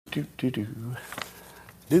do, do, do.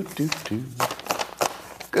 Do, do, do.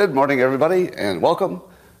 Good morning, everybody, and welcome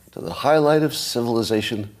to the highlight of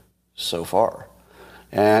civilization so far.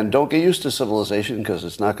 And don't get used to civilization because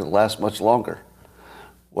it's not going to last much longer.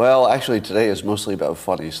 Well, actually, today is mostly about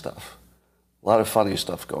funny stuff. A lot of funny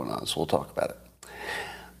stuff going on, so we'll talk about it.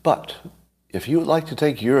 But if you would like to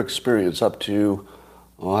take your experience up to,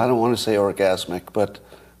 I don't want to say orgasmic, but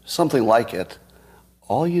something like it,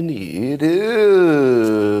 all you need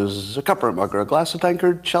is a cup or a mug or a glass, a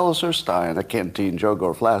tankard, chalice or stein, a canteen, jug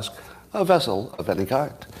or flask, a vessel of any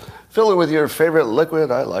kind. Fill it with your favorite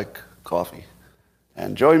liquid. I like coffee.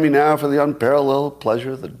 And join me now for the unparalleled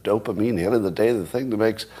pleasure, the dopamine hit of the day, the thing that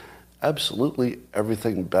makes absolutely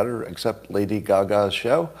everything better except Lady Gaga's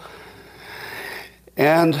show.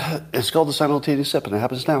 And it's called the Simultaneous Sip, and it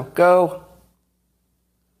happens now. Go.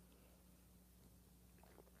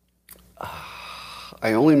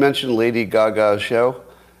 I only mention Lady Gaga's show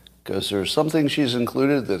because there's something she's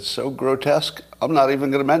included that's so grotesque, I'm not even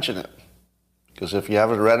going to mention it. Because if you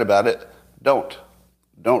haven't read about it, don't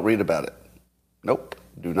read about it. Nope,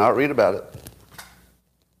 do not read about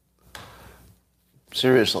it.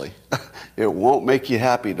 Seriously, it won't make you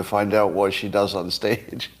happy to find out what she does on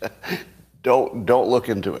stage. Don't look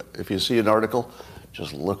into it. If you see an article,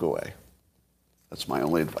 just look away. That's my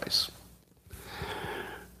only advice.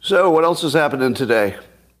 So what else is happening today?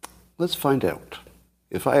 Let's find out.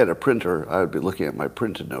 If I had a printer, I would be looking at my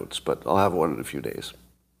printed notes, but I'll have one in a few days.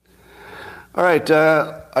 All right,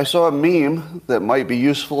 I saw a meme that might be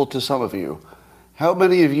useful to some of you. How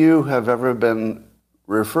many of you have ever been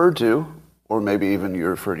referred to, or maybe even you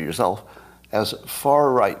refer to yourself, as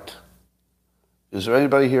far right? Is there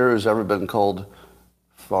anybody here who's ever been called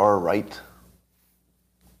far right?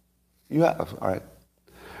 You have, all right.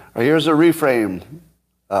 All right, here's a reframe.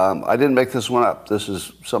 I didn't make this one up. This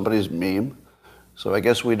is somebody's meme. So I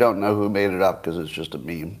guess we don't know who made it up because it's just a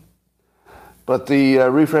meme. But the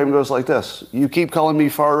reframe goes like this. You keep calling me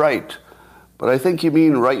far right, but I think you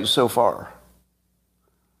mean right so far.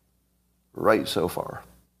 Right so far.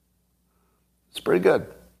 It's pretty good.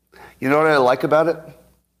 You know what I like about it?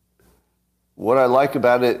 What I like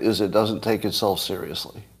about it is it doesn't take itself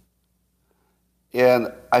seriously.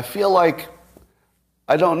 And I feel like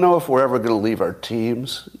I don't know if we're ever going to leave our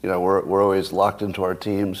teams. You know, we're always locked into our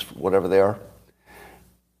teams, whatever they are.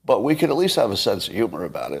 But we could at least have a sense of humor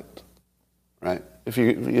about it, right? If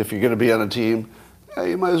you're going to be on a team, yeah,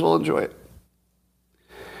 you might as well enjoy it.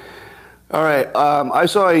 All right, I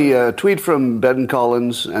saw a tweet from Ben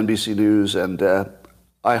Collins, NBC News, and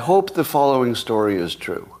I hope the following story is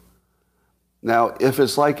true. Now, if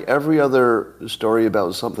it's like every other story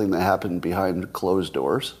about something that happened behind closed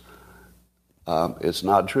doors, it's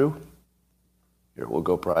not true. Here, we'll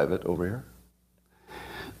go private over here.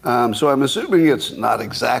 So I'm assuming it's not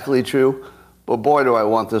exactly true, but boy, do I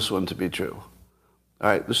want this one to be true. All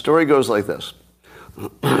right, the story goes like this.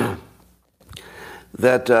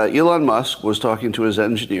 That Elon Musk was talking to his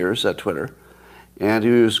engineers at Twitter, and he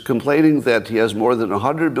was complaining that he has more than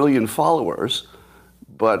 100 million followers,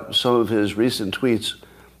 but some of his recent tweets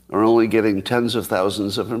are only getting tens of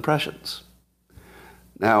thousands of impressions.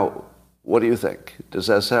 Now, what do you think? Does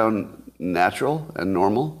that sound natural and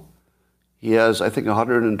normal? He has, I think,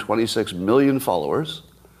 126 million followers,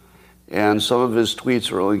 and some of his tweets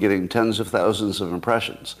are only getting tens of thousands of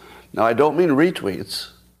impressions. Now, I don't mean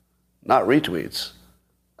retweets, not retweets.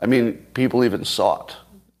 I mean, people even saw it. Do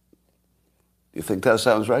you think that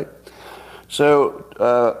sounds right? So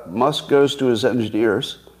Musk goes to his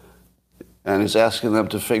engineers and is asking them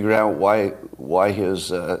to figure out why his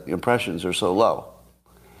impressions are so low.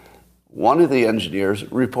 One of the engineers,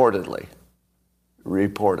 reportedly,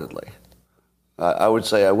 I would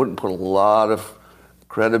say I wouldn't put a lot of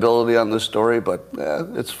credibility on this story, but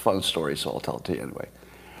it's a fun story, so I'll tell it to you anyway.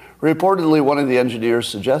 Reportedly, one of the engineers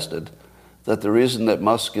suggested that the reason that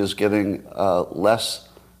Musk is getting less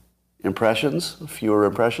impressions, fewer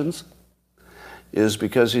impressions, is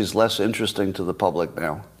because he's less interesting to the public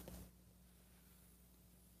now.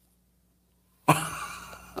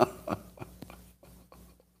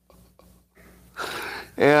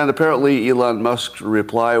 And apparently Elon Musk's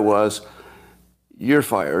reply was, "You're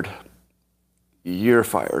fired. You're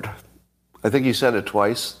fired." I think he said it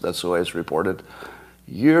twice. That's the way it's reported.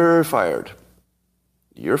 You're fired.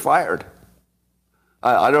 You're fired.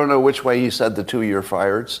 I don't know which way he said the two "you're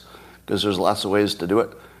fireds," because there's lots of ways to do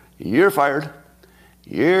it. You're fired.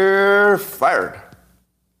 You're fired.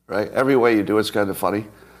 Right? Every way you do it's kind of funny.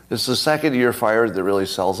 It's the second "you're fired" that really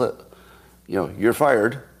sells it. You know, you're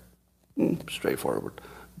fired. Straightforward.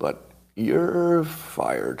 But you're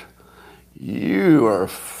fired. You are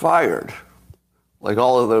fired. Like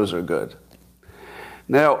all of those are good.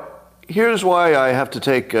 Now, here's why I have to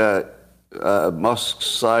take Musk's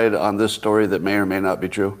side on this story that may or may not be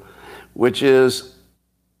true, which is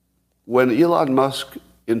when Elon Musk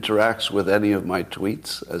interacts with any of my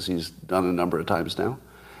tweets, as he's done a number of times now,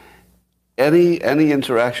 any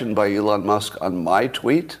interaction by Elon Musk on my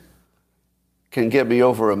tweet can get me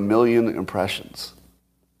over 1 million impressions.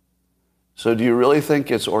 So do you really think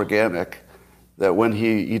it's organic that when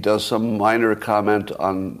he does some minor comment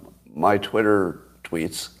on my Twitter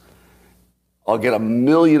tweets, I'll get 1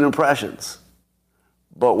 million impressions,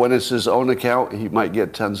 but when it's his own account, he might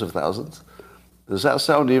get tens of thousands? Does that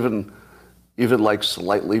sound even like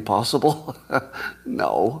slightly possible?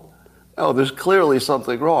 No, there's clearly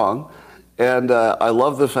something wrong, and I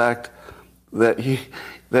love the fact that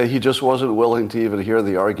he just wasn't willing to even hear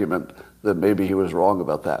the argument that maybe he was wrong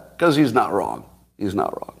about that, because he's not wrong. He's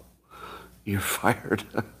not wrong. You're fired.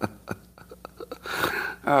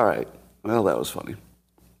 All right. Well, that was funny.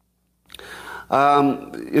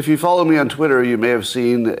 If you follow me on Twitter, you may have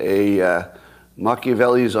seen a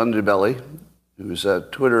Machiavelli's Underbelly, whose a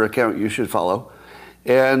Twitter account you should follow.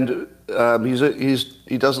 And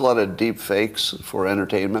he does a lot of deep fakes for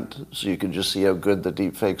entertainment, so you can just see how good the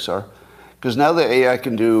deep fakes are. Because now the AI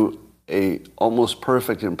can do a almost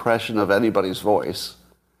perfect impression of anybody's voice,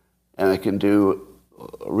 and it can do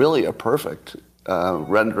really a perfect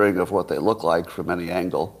rendering of what they look like from any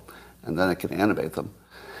angle, and then it can animate them.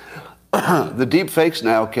 The deep fakes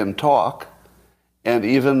now can talk, and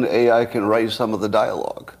even AI can write some of the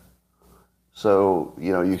dialogue. So,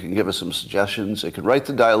 you can give it some suggestions. It can write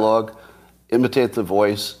the dialogue, imitate the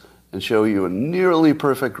voice, and show you a nearly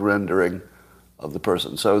perfect rendering of the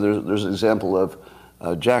person. So there's an example of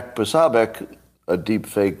Jack Posobiec, a deep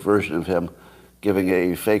fake version of him, giving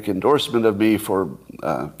a fake endorsement of me for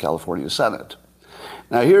California Senate.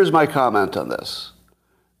 Now, here's my comment on this.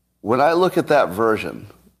 When I look at that version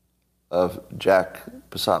of Jack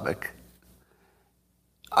Posobiec,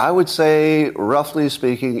 I would say, roughly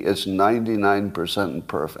speaking, it's 99%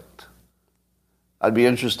 perfect. I'd be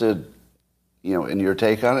interested, in your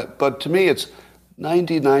take on it, but to me, it's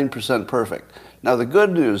 99% perfect. Now, the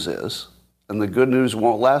good news is, and the good news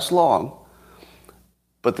won't last long,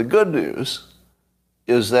 but the good news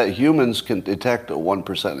is that humans can detect a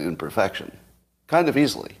 1% imperfection kind of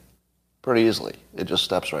easily, pretty easily. It just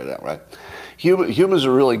steps right out, right? Humans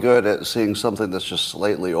are really good at seeing something that's just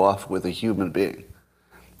slightly off with a human being.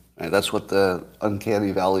 And that's what the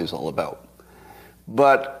uncanny valley is all about.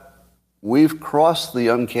 But we've crossed the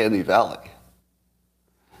uncanny valley.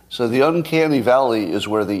 So the uncanny valley is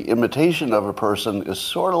where the imitation of a person is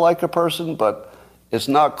sort of like a person, but it's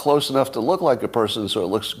not close enough to look like a person, so it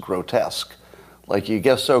looks grotesque. Like you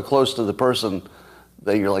get so close to the person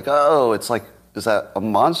that you're like, oh, it's like, is that a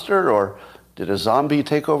monster, or did a zombie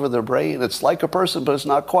take over their brain? It's like a person, but it's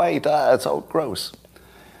not quite. It's all gross.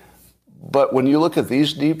 But when you look at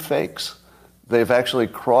these deep fakes, they've actually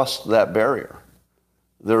crossed that barrier.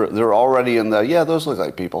 They're already in those look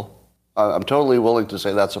like people. I'm totally willing to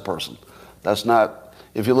say that's a person. That's not,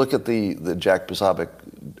 if you look at the Jack Posobiec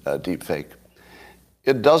deep fake,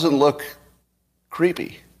 it doesn't look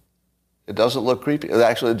creepy. It doesn't look creepy. It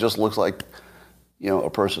actually just looks like, a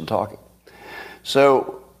person talking.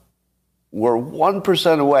 So we're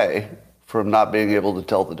 1% away from not being able to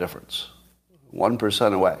tell the difference.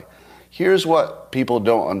 1% away. Here's what people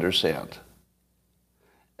don't understand.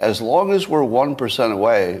 As long as we're 1%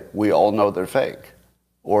 away, we all know they're fake.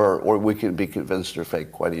 Or we can be convinced they're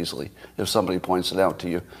fake quite easily. If somebody points it out to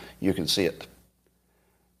you, you can see it.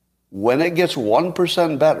 When it gets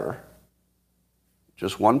 1% better,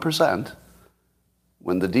 just 1%,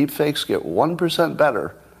 when the deep fakes get 1%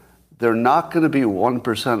 better, they're not going to be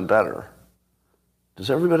 1% better. Does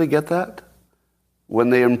everybody get that? When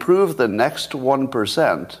they improve the next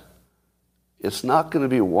 1%, it's not going to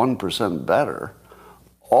be 1% better.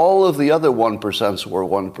 All of the other 1% were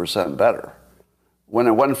 1% better. When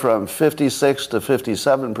it went from 56 to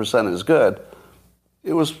 57% is good,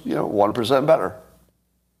 it was 1% better,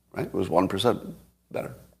 right? It was 1%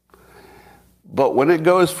 better. But when it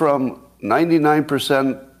goes from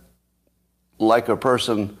 99% like a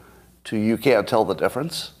person to you can't tell the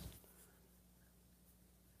difference,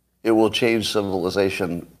 it will change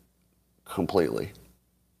civilization completely.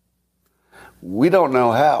 We don't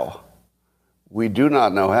know how. We do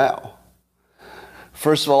not know how.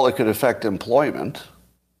 First of all, it could affect employment,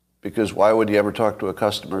 because why would you ever talk to a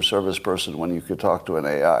customer service person when you could talk to an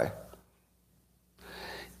AI?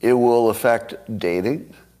 It will affect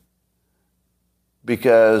dating,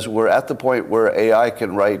 because we're at the point where AI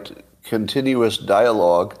can write continuous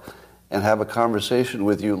dialogue and have a conversation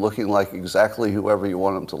with you looking like exactly whoever you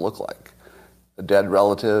want them to look like. A dead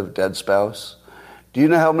relative, dead spouse. Do you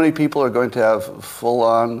know how many people are going to have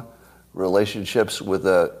full-on relationships with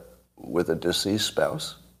a deceased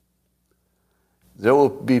spouse? There will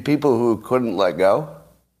be people who couldn't let go.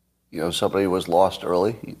 Somebody was lost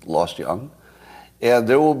early, lost young. And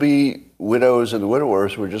there will be widows and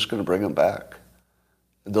widowers who are just going to bring them back.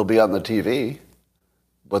 They'll be on the TV,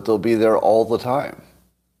 but they'll be there all the time.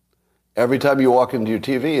 Every time you walk into your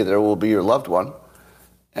TV, there will be your loved one,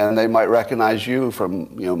 and they might recognize you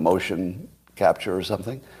from motion capture or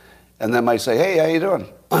something, and they might say, "Hey, how you doing?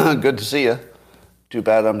 Good to see you. Too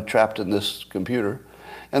bad I'm trapped in this computer."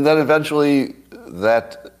 And then eventually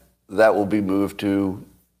that will be moved to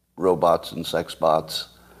robots and sex bots.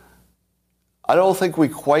 I don't think we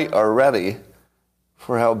quite are ready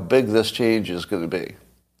for how big this change is going to be.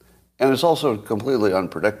 And it's also completely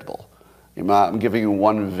unpredictable. I'm giving you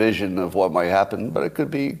one vision of what might happen, but it could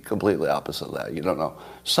be completely opposite of that. You don't know.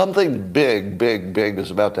 Something big, big, big is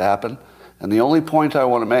about to happen. And the only point I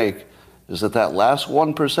want to make is that last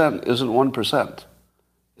 1% isn't 1%.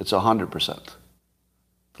 It's 100%.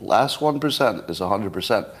 The last 1% is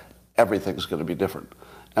 100%. Everything's going to be different.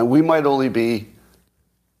 And we might only be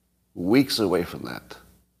weeks away from that.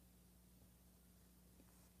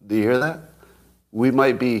 Do you hear that? We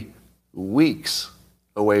might be weeks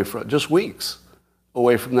away from, just weeks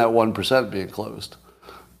away from that 1% being closed.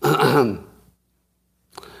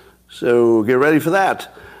 So get ready for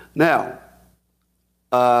that. Now,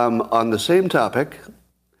 on the same topic,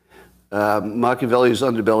 Machiavelli's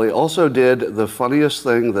Underbelly also did the funniest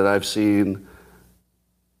thing that I've seen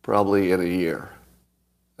probably in a year.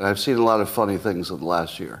 I've seen a lot of funny things in the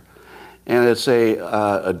last year. And it's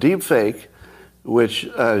a deep fake which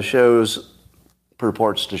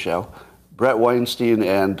purports to show Brett Weinstein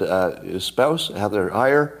and his spouse, Heather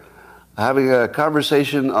Heyer, having a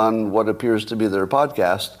conversation on what appears to be their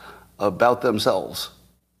podcast about themselves.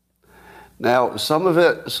 Now, some of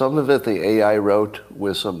it the AI wrote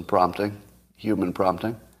with some prompting, human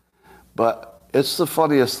prompting, but it's the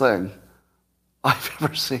funniest thing I've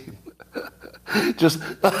ever seen. Just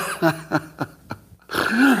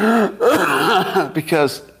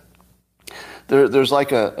because there's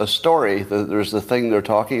like a story, there's the thing they're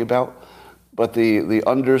talking about, but the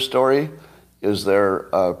understory is their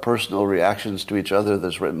personal reactions to each other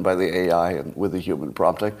that's written by the AI and with the human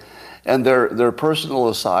prompting. And their personal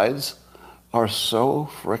asides are so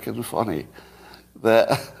frickin' funny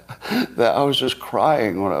that I was just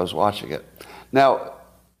crying when I was watching it. Now,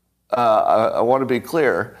 I want to be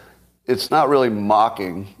clear, it's not really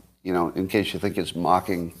mocking, in case you think it's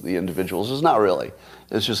mocking the individuals. It's not really.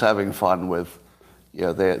 It's just having fun with,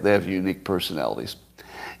 they have unique personalities.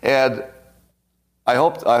 And I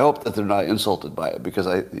hope that they're not insulted by it, because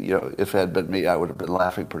if it had been me, I would have been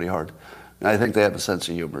laughing pretty hard. And I think they have a sense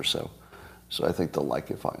of humor, so I think they'll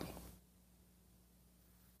like it fine.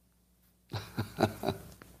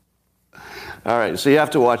 All right, so you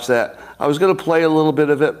have to watch that. I was going to play a little bit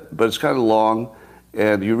of it, but it's kind of long,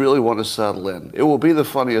 and you really want to settle in. It will be the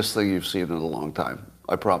funniest thing you've seen in a long time.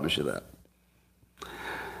 I promise you that.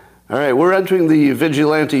 All right, we're entering the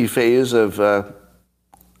vigilante phase of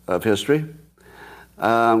history.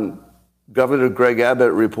 Governor Greg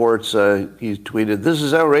Abbott reports, he tweeted, "This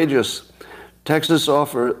is outrageous. Texas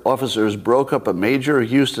officers broke up a major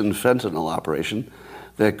Houston fentanyl operation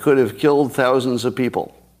that could have killed thousands of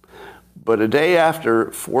people. But a day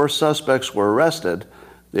after 4 suspects were arrested,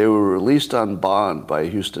 they were released on bond by a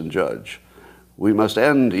Houston judge. We must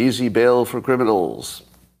end easy bail for criminals."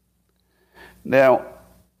 Now,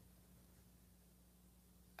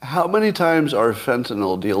 how many times are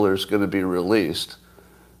fentanyl dealers going to be released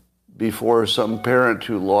before some parent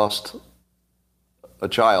who lost a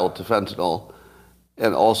child to fentanyl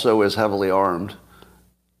and also is heavily armed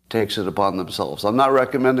takes it upon themselves? I'm not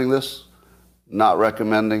recommending this. Not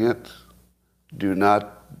recommending it. Do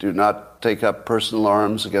not take up personal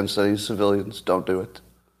arms against any civilians. Don't do it.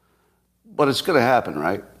 But it's going to happen,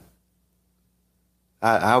 right?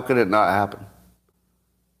 How could it not happen?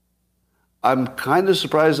 I'm kind of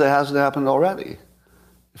surprised that hasn't happened already.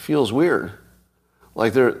 It feels weird.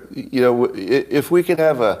 Like if we could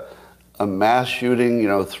have a mass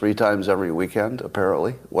shooting, 3 times every weekend,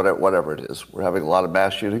 apparently, whatever it is, we're having a lot of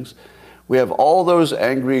mass shootings. We have all those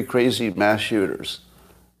angry, crazy mass shooters,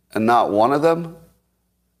 and not one of them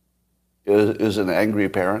is an angry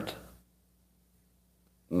parent.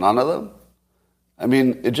 None of them. I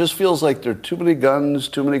mean, it just feels like there are too many guns,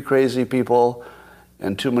 too many crazy people,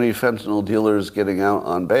 and too many fentanyl dealers getting out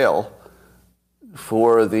on bail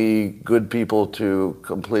for the good people to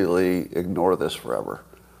completely ignore this forever.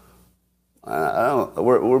 I don't know.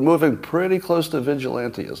 We're moving pretty close to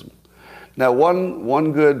vigilantism. Now,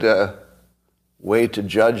 one good way to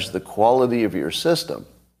judge the quality of your system,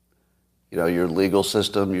 your legal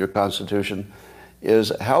system, your constitution,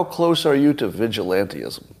 is how close are you to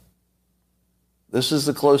vigilantism? This is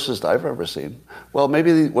the closest I've ever seen. Well,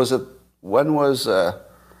 maybe was it the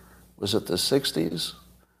 60s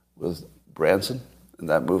with Branson in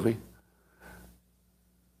that movie?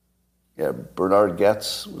 Yeah, Bernard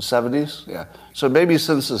Goetz, 70s? Yeah. So maybe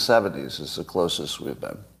since the 70s is the closest we've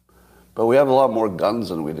been. But we have a lot more guns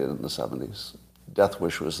than we did in the 70s. Death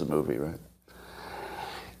Wish was the movie, right?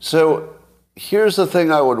 So here's the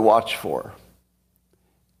thing I would watch for.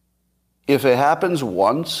 If it happens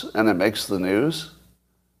once and it makes the news,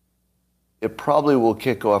 it probably will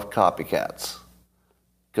kick off copycats.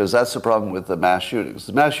 Because that's the problem with the mass shootings.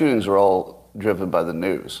 The mass shootings are all driven by the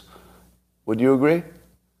news. Would you agree?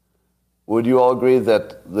 Would you all agree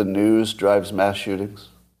that the news drives mass shootings?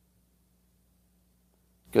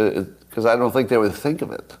 Because I don't think they would think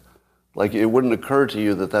of it. Like, it wouldn't occur to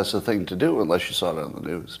you that that's the thing to do unless you saw it on the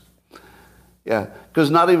news. Yeah, because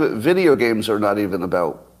video games are not even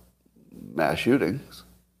about mass shootings.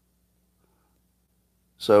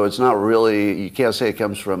 So it's not really, you can't say it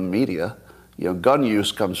comes from media. Gun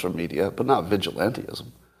use comes from media, but not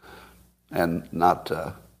vigilantism. And not,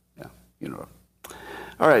 All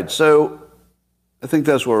right, so I think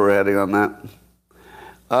that's where we're heading on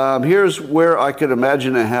that. Here's where I could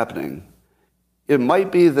imagine it happening. It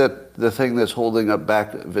might be that the thing that's holding up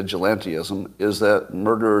back vigilantism is that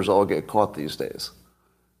murderers all get caught these days.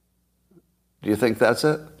 Do you think that's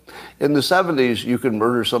it? In the 70s, you could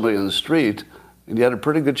murder somebody in the street, and you had a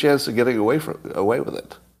pretty good chance of getting away with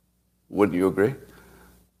it. Wouldn't you agree?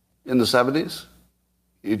 In the 70s,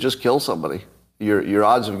 you just kill somebody. Your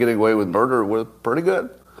odds of getting away with murder were pretty good.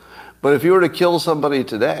 But if you were to kill somebody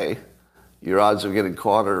today, your odds of getting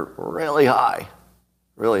caught are really high,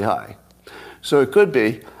 really high. So it could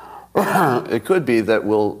be that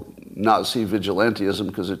we'll not see vigilantism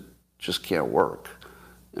because it just can't work.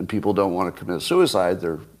 And people don't want to commit suicide,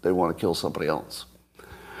 they want to kill somebody else.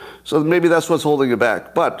 So maybe that's what's holding it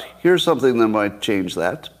back. But here's something that might change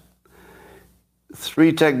that.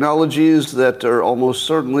 3 technologies that are almost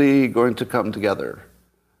certainly going to come together.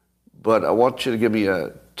 But I want you to give me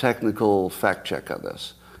a technical fact check on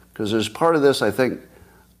this. Because there's part of this I think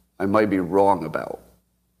I might be wrong about.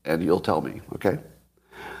 And you'll tell me, okay?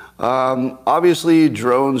 Obviously,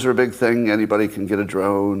 drones are a big thing. Anybody can get a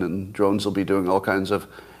drone, and drones will be doing all kinds of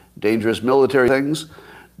dangerous military things.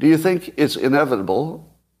 Do you think it's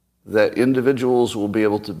inevitable that individuals will be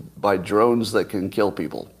able to buy drones that can kill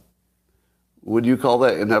people? Would you call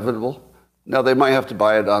that inevitable? Now, they might have to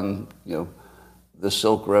buy it on, the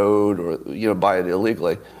Silk Road or, buy it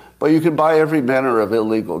illegally. But you can buy every manner of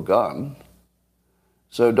illegal gun.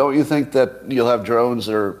 So don't you think that you'll have drones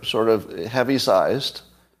that are sort of heavy-sized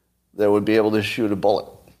that would be able to shoot a bullet?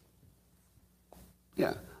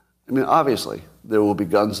 Yeah. I mean, obviously, there will be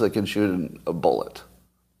guns that can shoot a bullet.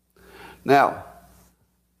 Now,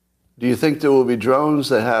 do you think there will be drones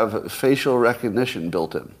that have facial recognition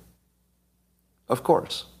built in? Of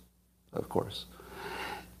course. Of course.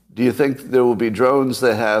 Do you think there will be drones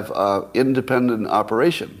that have independent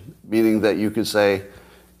operation, meaning that you could say,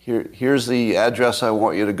 here's the address I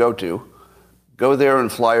want you to go to. Go there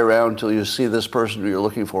and fly around until you see this person you're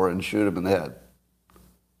looking for and shoot him in the head?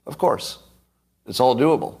 Of course. It's all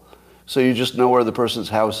doable. So you just know where the person's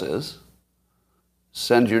house is,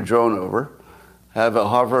 send your drone over, have it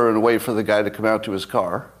hover and wait for the guy to come out to his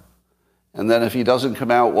car, and then if he doesn't come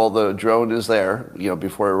out while the drone is there,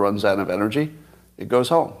 before it runs out of energy, it goes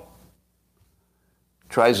home.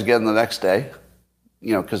 Tries again the next day.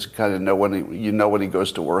 Because you kind of know when he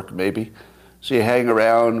goes to work, maybe. So you hang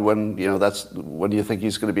around when, that's when you think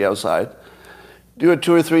he's going to be outside. Do it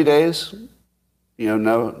 2 or 3 days,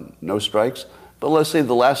 no strikes. But let's say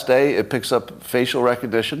the last day it picks up facial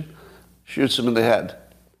recognition, shoots him in the head.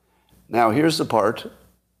 Now here's the part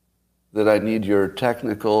that I need your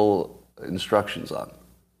technical instructions on.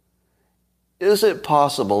 Is it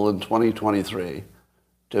possible in 2023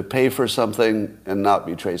 to pay for something and not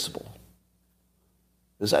be traceable?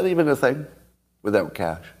 Is that even a thing without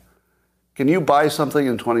cash? Can you buy something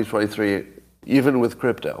in 2023 even with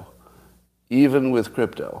crypto? Even with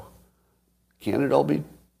crypto. Can it all be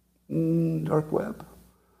dark web?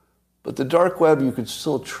 But the dark web, you could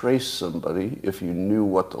still trace somebody if you knew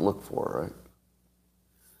what to look for, right?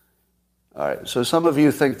 All right, so some of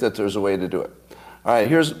you think that there's a way to do it. All right,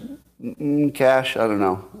 here's cash. I don't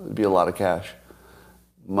know. It'd be a lot of cash.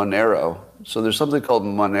 Monero. So there's something called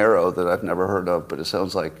Monero that I've never heard of, but it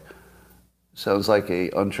sounds like Sounds like a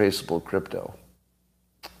untraceable crypto.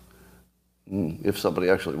 If somebody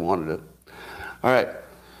actually wanted it. All right.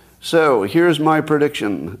 So here's my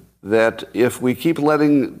prediction that if we keep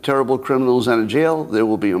letting terrible criminals out of jail, there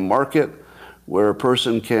will be a market where a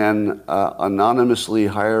person can anonymously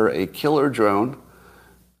hire a killer drone,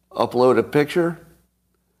 upload a picture,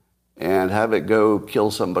 and have it go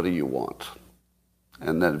kill somebody you want.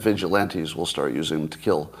 And then vigilantes will start using them to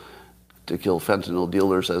kill fentanyl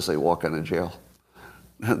dealers as they walk out of jail.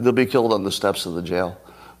 They'll be killed on the steps of the jail.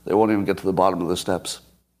 They won't even get to the bottom of the steps.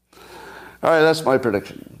 All right, that's my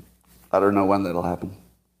prediction. I don't know when that'll happen.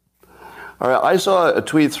 All right, I saw a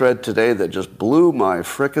tweet thread today that just blew my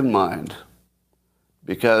frickin' mind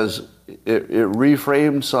because it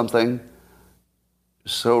reframed something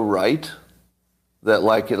so right that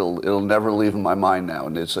like it'll never leave my mind now,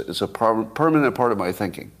 and it's a permanent part of my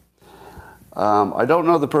thinking. I don't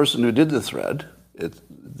know the person who did the thread.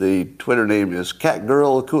 The Twitter name is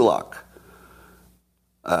Catgirl Kulak.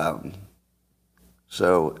 And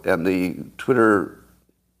the Twitter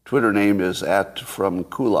name is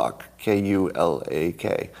 @FromKulak,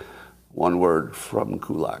 Kulak, one word, from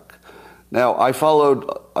Kulak. Now I followed.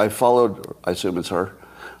 I assume it's her.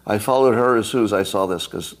 I followed her as soon as I saw this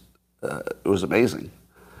because it was amazing.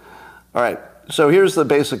 All right. So here's the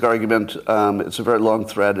basic argument. It's a very long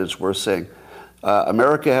thread. It's worth saying.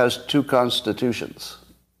 America has 2 constitutions,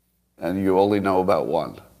 and you only know about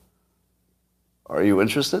one. Are you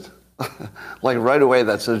interested? Like right away,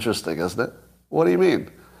 that's interesting, isn't it? What do you mean?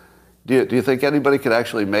 Do you think anybody could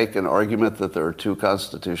actually make an argument that there are 2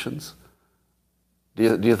 constitutions?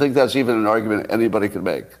 Do you think that's even an argument anybody could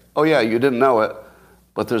make? Oh yeah, you didn't know it,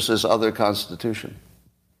 but there's this other constitution.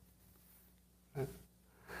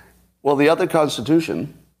 Well, the other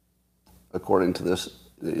constitution, according to this,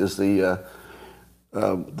 is the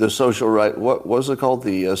social right. What was it called?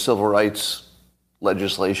 The civil rights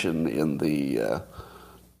legislation in the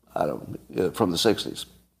from the 60s.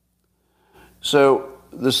 So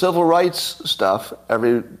the civil rights stuff,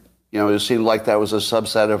 it seemed like that was a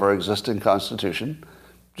subset of our existing Constitution,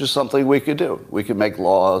 just something we could do. We could make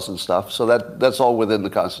laws and stuff. So that's all within the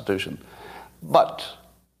Constitution. But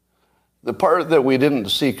the part that we didn't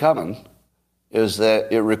see coming is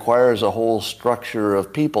that it requires a whole structure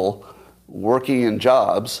of people working in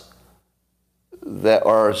jobs that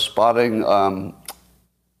are spotting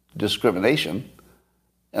discrimination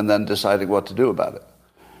and then deciding what to do about it.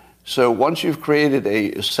 So once you've created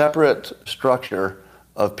a separate structure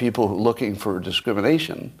of people looking for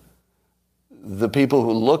discrimination, the people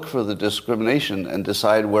who look for the discrimination and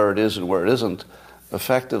decide where it is and where it isn't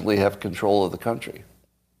effectively have control of the country.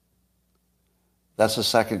 That's the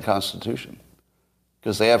second constitution,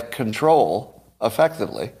 because they have control,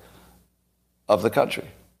 effectively, of the country.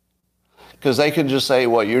 Because they can just say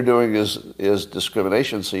what you're doing is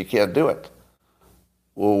discrimination, so you can't do it.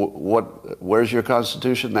 Well, where's your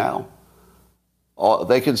Constitution now?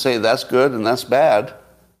 They can say that's good and that's bad.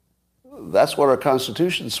 That's what our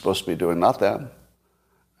Constitution is supposed to be doing, not them.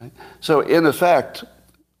 Right? So in effect,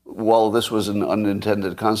 while this was an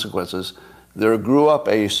unintended consequences, there grew up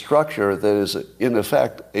a structure that is in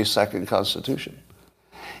effect a second Constitution.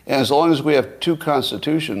 And as long as we have 2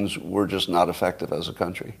 constitutions, we're just not effective as a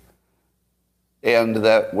country. And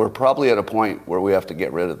that we're probably at a point where we have to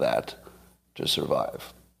get rid of that to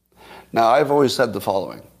survive. Now, I've always said the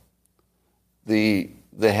following. The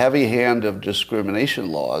heavy hand of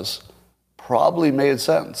discrimination laws probably made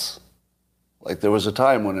sense. Like there was a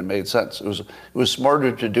time when it made sense. It was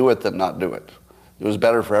smarter to do it than not do it. It was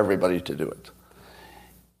better for everybody to do it.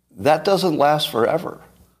 That doesn't last forever.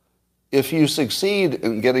 If you succeed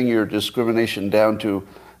in getting your discrimination down to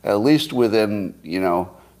at least within,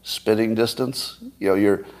 spitting distance,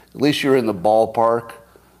 at least you're in the ballpark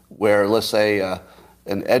where, let's say,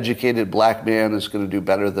 an educated black man is going to do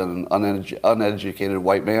better than an uneducated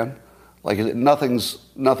white man. Like nothing's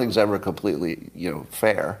ever completely,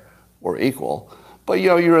 fair or equal. But,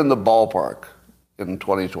 you're in the ballpark in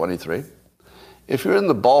 2023. If you're in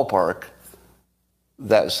the ballpark,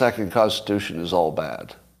 that second constitution is all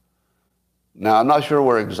bad. Now, I'm not sure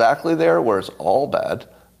we're exactly there where it's all bad,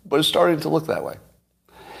 but it's starting to look that way.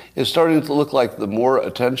 It's starting to look like the more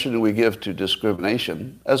attention we give to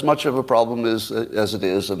discrimination, as much of a problem as it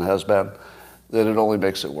is and has been, that it only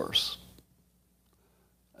makes it worse.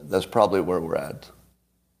 That's probably where we're at.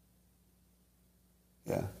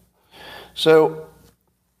 Yeah. So,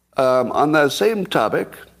 on that same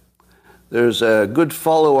topic, there's a good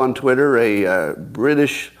follow on Twitter, a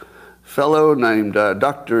British fellow named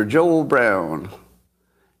Dr. Joel Brown.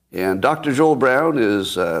 And Dr. Joel Brown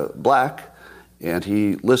is black, And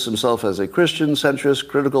he lists himself as a Christian, centrist,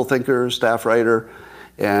 critical thinker, staff writer,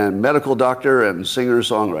 and medical doctor and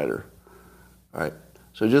singer-songwriter. All right.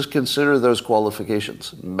 So just consider those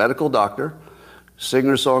qualifications. Medical doctor,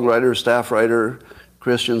 singer-songwriter, staff writer,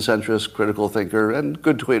 Christian centrist, critical thinker, and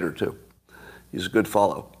good tweeter too. He's a good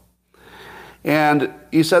follow. And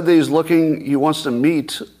he said that he wants to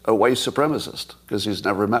meet a white supremacist because he's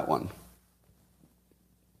never met one.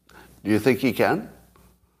 Do you think he can?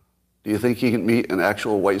 Do you think he can meet an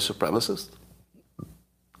actual white supremacist?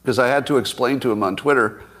 Because I had to explain to him on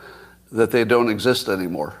Twitter that they don't exist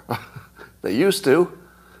anymore. They used to.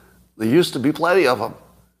 There used to be plenty of them.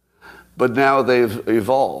 But now they've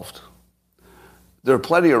evolved. There are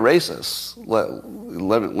plenty of racists.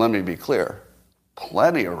 Let me be clear.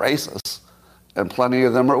 Plenty of racists. And plenty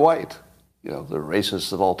of them are white. There are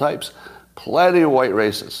racists of all types. Plenty of white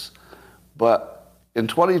racists. But in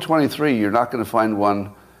 2023, you're not going to find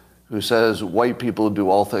one who says white people do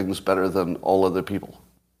all things better than all other people.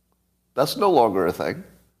 That's no longer a thing.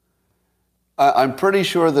 I'm pretty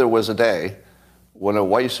sure there was a day when a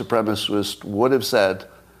white supremacist would have said,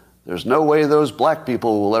 there's no way those black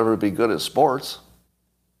people will ever be good at sports.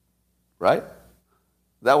 Right?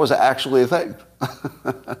 That was actually a thing.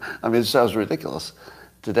 I mean, it sounds ridiculous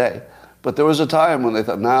today. But there was a time when they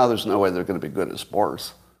thought, there's no way they're going to be good at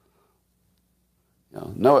sports.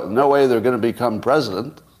 No way they're going to become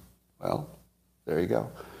president. Well, there you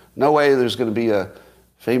go. No way there's going to be a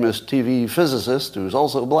famous TV physicist who's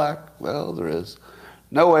also black. Well, there is.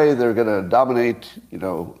 No way they're going to dominate,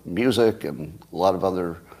 music and a lot of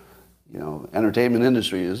other, entertainment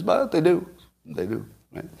industries, but they do. They do,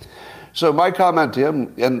 right? So my comment to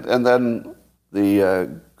him, and then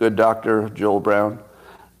the good doctor, Joel Brown,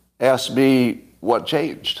 asked me what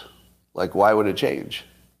changed. Like, why would it change?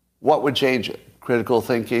 What would change it? Critical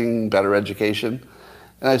thinking, better education?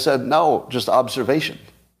 And I said, no, just observation.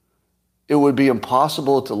 It would be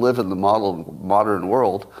impossible to live in the modern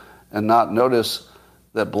world and not notice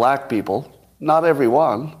that black people, not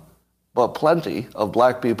everyone, but plenty of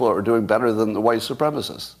black people are doing better than the white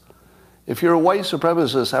supremacists. If you're a white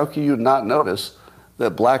supremacist, how can you not notice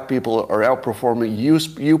that black people are outperforming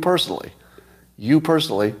you personally? You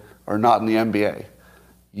personally are not in the NBA.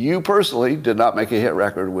 You personally did not make a hit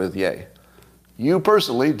record with Ye. You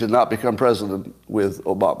personally did not become president with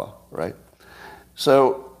Obama, right?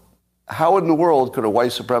 So how in the world could a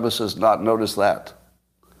white supremacist not notice that?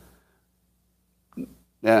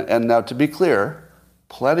 And now, to be clear,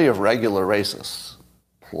 plenty of regular racists.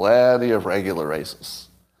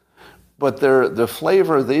 But the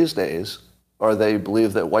flavor these days are they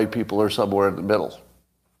believe that white people are somewhere in the middle.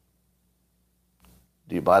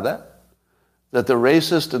 Do you buy that? That the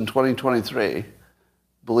racist in 2023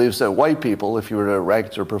 believes that white people, if you were to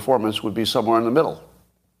rank their performance, would be somewhere in the middle.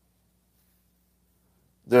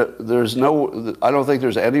 I don't think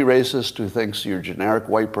there's any racist who thinks your generic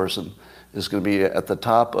white person is going to be at the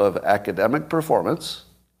top of academic performance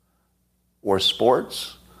or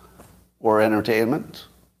sports or entertainment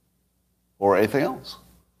or anything else.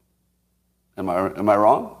 Am I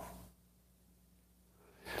wrong?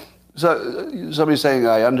 So somebody's saying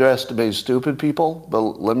I underestimate stupid people, but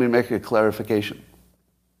let me make a clarification.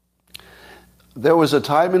 There was a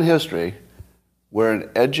time in history where an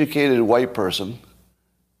educated white person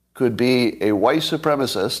could be a white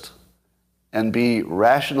supremacist and be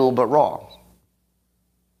rational but wrong.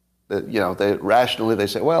 Rationally they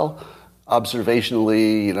say, well,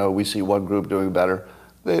 observationally, we see one group doing better.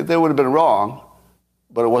 They would have been wrong,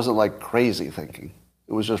 but it wasn't like crazy thinking.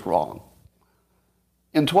 It was just wrong.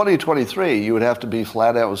 In 2023, you would have to be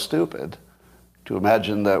flat out stupid to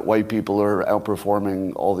imagine that white people are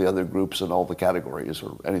outperforming all the other groups in all the categories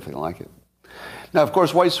or anything like it. Now, of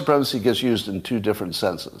course, white supremacy gets used in two different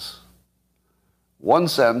senses. One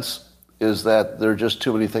sense is that there are just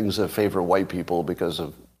too many things that favor white people because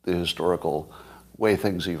of the historical way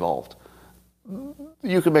things evolved.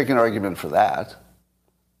 You can make an argument for that.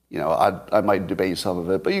 I might debate some of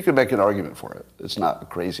it, but you can make an argument for it. It's not a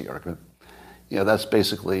crazy argument. That's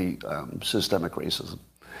basically systemic racism.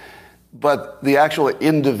 But the actual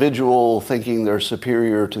individual thinking they're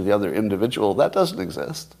superior to the other individual, that doesn't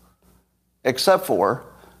exist. Except for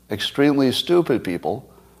extremely stupid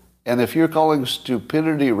people. And if you're calling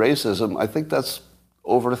stupidity racism, I think that's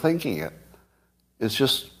overthinking it. It's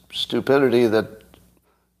just stupidity that,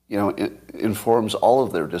 it informs all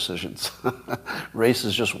of their decisions. Race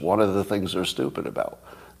is just one of the things they're stupid about.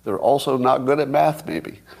 They're also not good at math,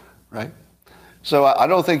 maybe, right? So I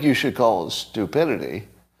don't think you should call stupidity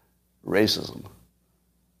racism.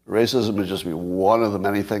 Racism would just be one of the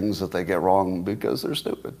many things that they get wrong because they're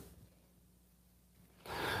stupid.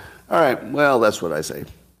 All right, well, that's what I say.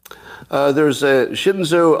 There's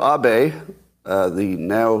Shinzo Abe, the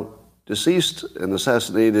now deceased and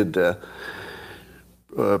assassinated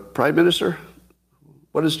prime minister.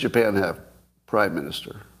 What does Japan have? Prime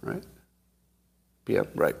minister, right? PM,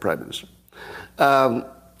 right, prime minister. And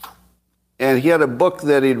he had a book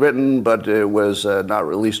that he'd written, but it was not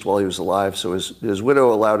released while he was alive, so his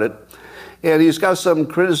widow allowed it. And he's got some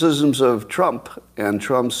criticisms of Trump and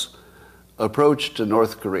Trump's approach to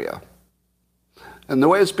North Korea. And the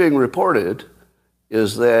way it's being reported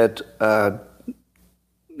is that,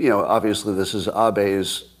 obviously this is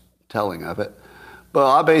Abe's telling of it,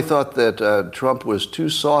 but Abe thought that Trump was too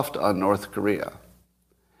soft on North Korea,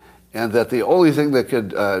 and that the only thing that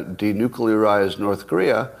could denuclearize North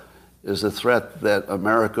Korea is the threat that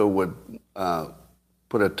America would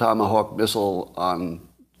put a Tomahawk missile on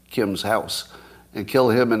Kim's house and kill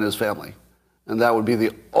him and his family. And that would be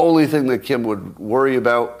the only thing that Kim would worry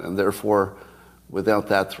about, and therefore, without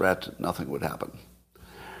that threat, nothing would happen.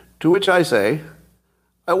 To which I say,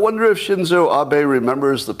 I wonder if Shinzo Abe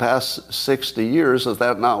remembers the past 60 years of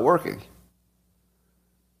that not working.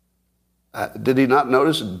 Did he not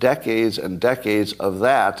notice decades and decades of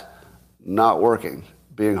that not working,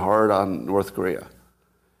 being hard on North Korea?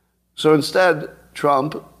 So instead,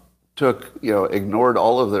 Trump ignored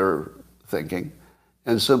all of their thinking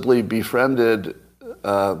and simply befriended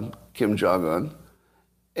Kim Jong-un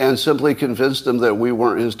and simply convinced him that we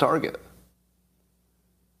weren't his target.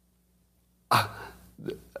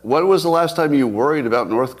 When was the last time you worried about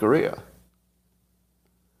North Korea?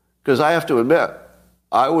 Because I have to admit,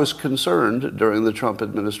 I was concerned during the Trump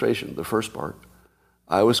administration, the first part.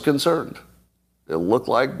 I was concerned. It looked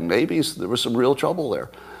like maybe there was some real trouble there.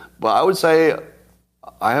 But I would say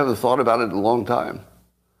I haven't thought about it in a long time.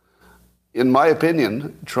 In my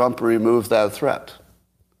opinion, Trump removed that threat.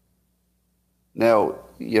 Now,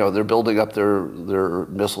 they're building up their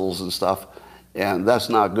missiles and stuff, and that's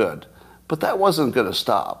not good. But that wasn't going to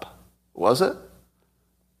stop, was it?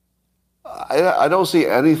 I don't see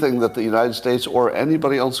anything that the United States or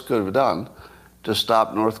anybody else could have done to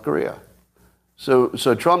stop North Korea. So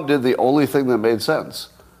Trump did the only thing that made sense.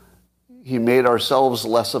 He made ourselves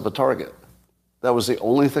less of a target. That was the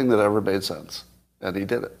only thing that ever made sense, and he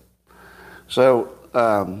did it. So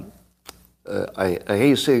I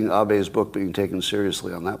hate seeing Abe's book being taken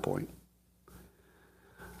seriously on that point.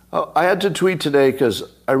 I had to tweet today because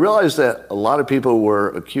I realized that a lot of people were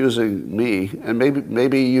accusing me, and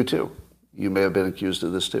maybe you too. You may have been accused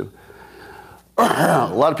of this too.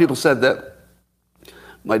 A lot of people said that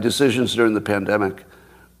my decisions during the pandemic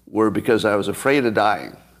were because I was afraid of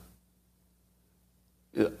dying.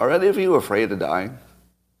 Are any of you afraid of dying?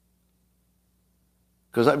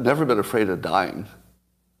 Because I've never been afraid of dying.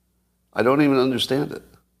 I don't even understand it.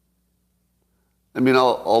 I mean,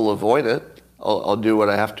 I'll avoid it. I'll do what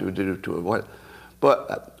I have to do to avoid it.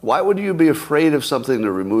 But why would you be afraid of something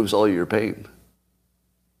that removes all your pain?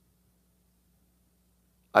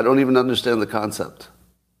 I don't even understand the concept.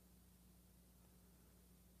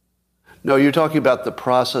 No, you're talking about the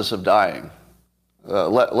process of dying.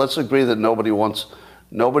 Let's agree that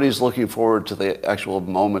nobody's looking forward to the actual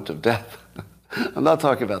moment of death. I'm not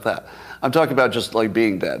talking about that. I'm talking about just like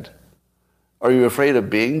being dead. Are you afraid of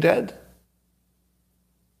being dead?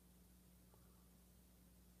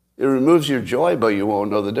 It removes your joy, but you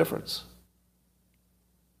won't know the difference.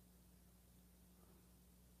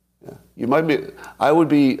 Yeah. I would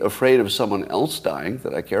be afraid of someone else dying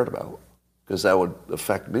that I cared about, because that would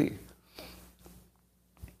affect me.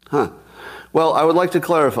 Well, I would like to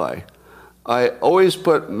clarify. I always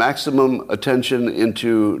put maximum attention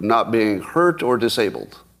into not being hurt or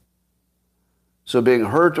disabled. So being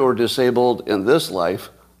hurt or disabled in this life,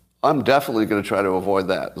 I'm definitely going to try to avoid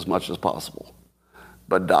that as much as possible.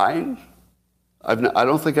 But dying, I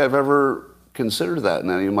don't think I've ever considered that in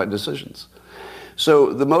any of my decisions. So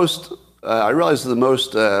I realize the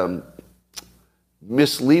most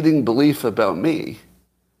misleading belief about me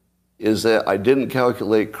is that I didn't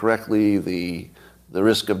calculate correctly the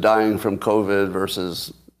risk of dying from COVID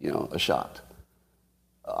versus, a shot.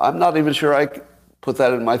 I'm not even sure I put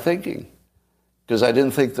that in my thinking, because I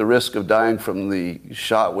didn't think the risk of dying from the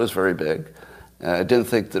shot was very big. I didn't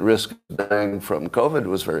think the risk of dying from COVID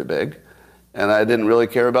was very big, and I didn't really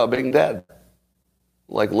care about being dead.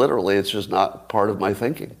 Like literally, it's just not part of my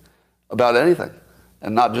thinking about anything,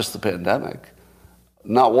 and not just the pandemic.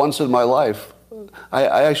 Not once in my life.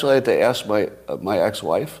 I actually had to ask my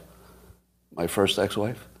ex-wife, my first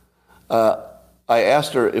ex-wife. I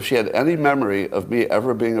asked her if she had any memory of me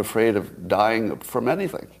ever being afraid of dying from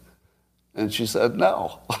anything. And she said,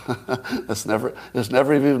 no. It's never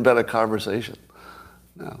even been a conversation.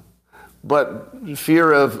 No. But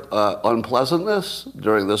fear of unpleasantness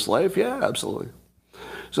during this life, yeah, absolutely.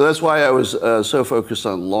 So that's why I was so focused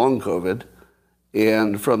on long COVID.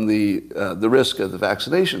 And from the risk of the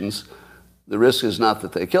vaccinations, the risk is not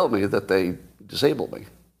that they kill me, that they disable me.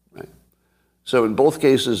 Right? So in both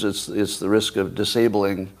cases, it's the risk of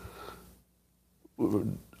disabling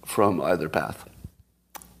from either path.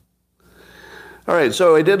 All right,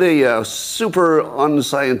 so I did a super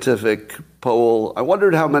unscientific poll. I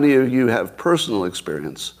wondered how many of you have personal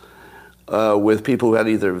experience with people who had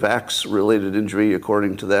either vax-related injury,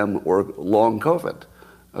 according to them, or long COVID,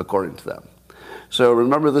 according to them. So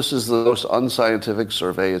remember, this is the most unscientific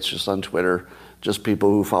survey. It's just on Twitter, just people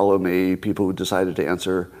who follow me, people who decided to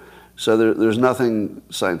answer. So there's nothing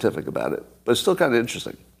scientific about it, but it's still kind of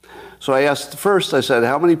interesting. So I asked first, I said,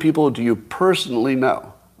 how many people do you personally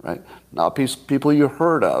know, right? Not people you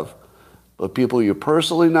heard of, but people you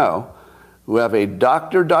personally know who have a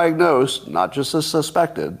doctor diagnosed, not just a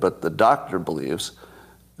suspected, but the doctor believes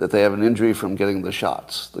that they have an injury from getting the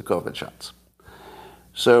shots, the COVID shots.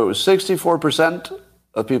 So 64%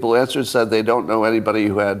 of people answered said they don't know anybody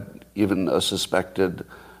who had even a suspected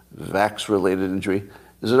vax-related injury.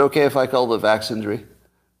 Is it okay if I call it a vax injury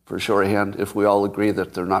for shorthand if we all agree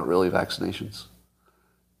that they're not really vaccinations?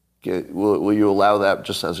 Will you allow that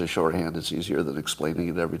just as a shorthand? It's easier than explaining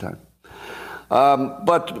it every time.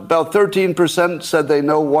 But about 13% said they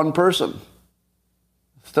know one person.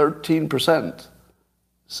 13%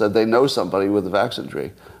 said they know somebody with a vax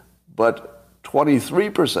injury. But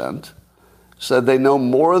 23% said they know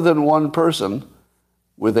more than one person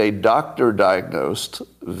with a doctor-diagnosed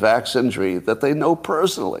vax injury that they know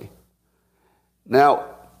personally. Now,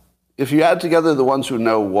 if you add together the ones who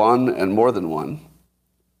know one and more than one,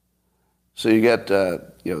 so you get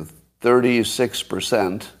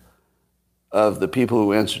 36% of the people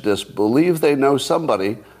who answered this believe they know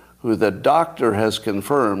somebody who the doctor has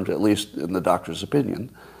confirmed, at least in the doctor's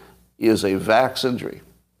opinion, is a vax injury.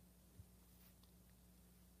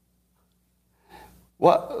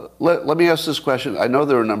 Well, let me ask this question. I know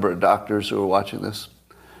there are a number of doctors who are watching this.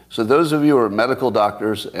 So those of you who are medical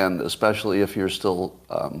doctors, and especially if you're still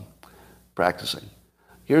practicing,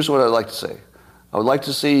 here's what I'd like to say. I would like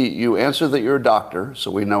to see you answer that you're a doctor,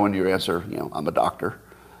 so we know when you answer, I'm a doctor.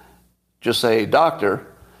 Just say, doctor,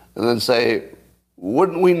 and then say,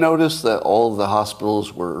 wouldn't we notice that all of the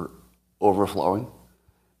hospitals were overflowing?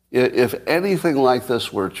 If anything like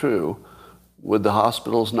this were true, would the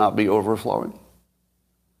hospitals not be overflowing?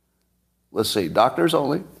 Let's see, doctors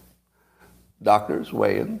only. Doctors,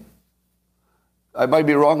 weigh in. I might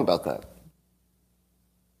be wrong about that.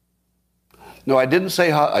 No, I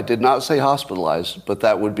did not say hospitalized, but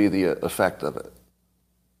that would be the effect of it.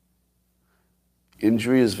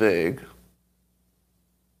 Injury is vague.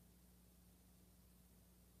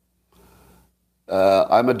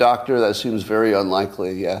 I'm a doctor. That seems very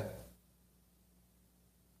unlikely, yeah.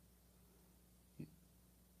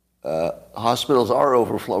 Hospitals are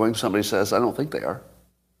overflowing. Somebody says, I don't think they are.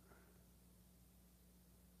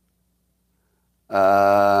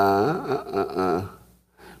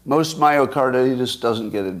 Most myocarditis doesn't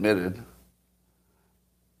get admitted.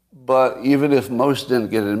 But even if most didn't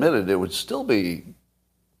get admitted, it would still be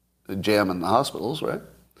a jam in the hospitals, right?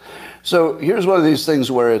 So here's one of these things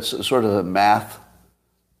where it's sort of a math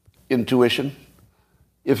intuition.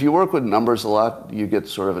 If you work with numbers a lot, you get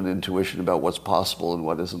sort of an intuition about what's possible and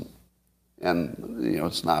what isn't. And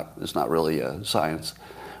it's not really science.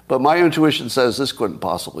 But my intuition says this couldn't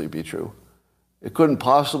possibly be true. It couldn't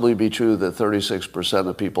possibly be true that 36%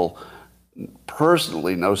 of people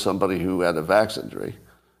personally know somebody who had a vax injury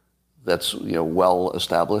that's well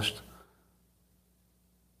established.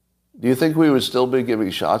 Do you think we would still be giving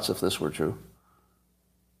shots if this were true?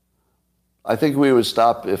 I think we would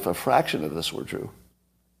stop if a fraction of this were true.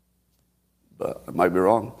 But I might be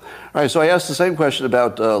wrong. All right, so I asked the same question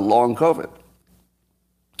about long COVID.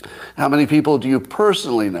 How many people do you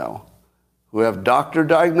personally know who have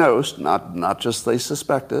doctor-diagnosed, not just they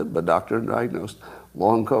suspected, but doctor-diagnosed,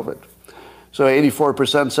 long COVID? So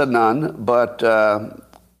 84% said none, but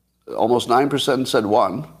almost 9% said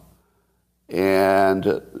one,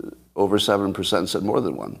 and over 7% said more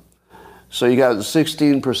than one. So you got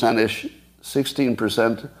 16%-ish,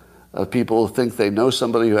 16% of people think they know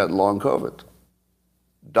somebody who had long COVID,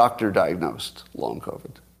 doctor-diagnosed long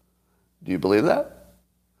COVID. Do you believe that?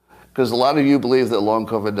 Because a lot of you believe that long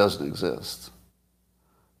COVID doesn't exist.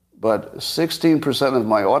 But 16% of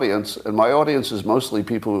my audience, and my audience is mostly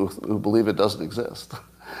people who believe it doesn't exist.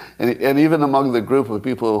 And even among the group of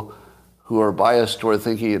people who are biased toward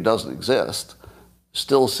thinking it doesn't exist,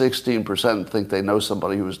 still 16% think they know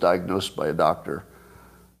somebody who was diagnosed by a doctor.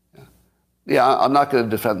 Yeah, I'm not going to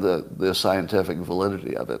defend the scientific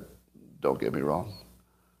validity of it. Don't get me wrong.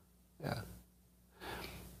 Yeah.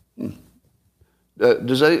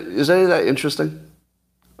 Is any of that interesting?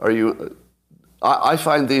 Are you? I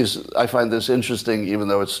find this interesting, even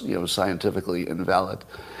though it's scientifically invalid.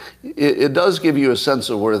 It does give you a sense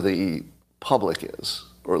of where the public is,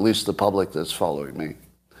 or at least the public that's following me.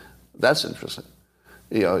 That's interesting.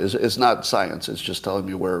 It's not science. It's just telling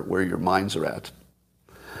me where your minds are at.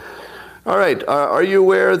 All right. Are you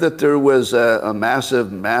aware that there was a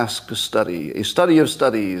massive mask study, a study of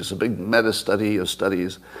studies, a big meta-study of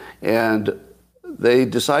studies, and they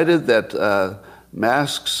decided that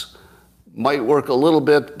masks might work a little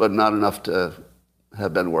bit, but not enough to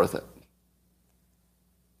have been worth it?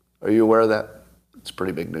 Are you aware of that? It's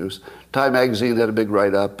pretty big news. Time Magazine had a big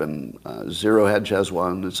write-up, and Zero Hedge has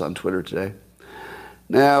one. It's on Twitter today.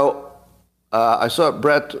 Now, I saw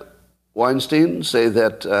Brett Weinstein say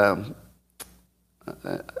that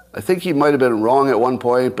I think he might have been wrong at one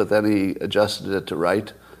point, but then he adjusted it to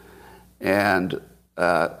right. And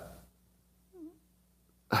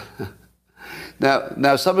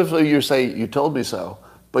now some of you say, you told me so,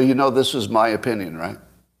 but this was my opinion, right?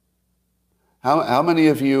 How many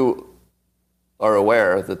of you are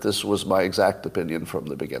aware that this was my exact opinion from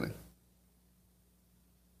the beginning?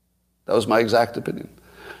 That was my exact opinion.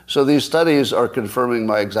 So these studies are confirming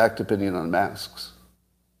my exact opinion on masks.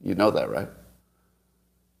 You know that, right?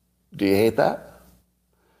 Do you hate that?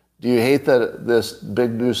 Do you hate that this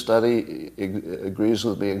big new study agrees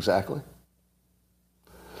with me exactly?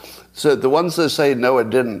 So the ones that say, no, it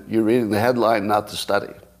didn't, you're reading the headline, not the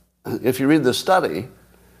study. If you read the study,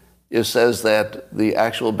 it says that the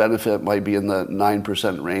actual benefit might be in the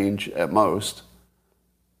 9% range at most,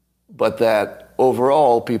 but that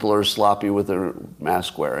overall people are sloppy with their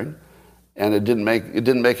mask wearing, and it didn't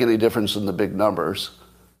make any difference in the big numbers.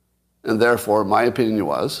 And therefore, my opinion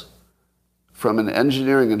was, from an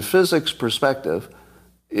engineering and physics perspective,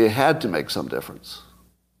 it had to make some difference,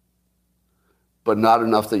 but not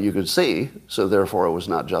enough that you could see, so therefore it was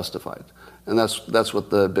not justified. And that's what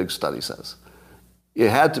the big study says. It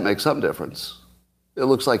had to make some difference. It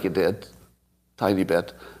looks like it did, tiny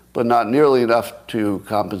bit, but not nearly enough to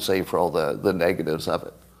compensate for all the negatives of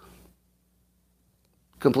it.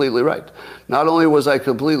 Completely right. Not only was I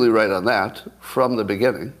completely right on that from the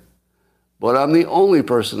beginning, but I'm the only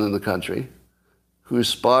person in the country who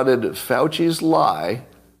spotted Fauci's lie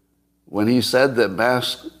when he said that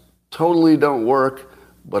masks totally don't work,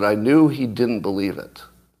 but I knew he didn't believe it.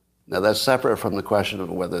 Now that's separate from the question of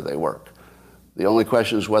whether they work. The only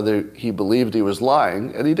question is whether he believed he was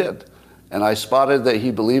lying, and he did. And I spotted that he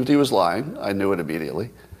believed he was lying. I knew it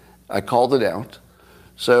immediately. I called it out.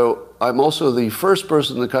 So I'm also the first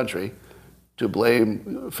person in the country to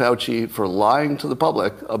blame Fauci for lying to the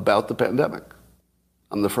public about the pandemic.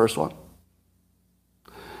 I'm the first one.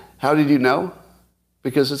 How did you know?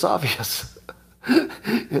 Because it's obvious.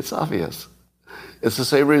 It's obvious. It's the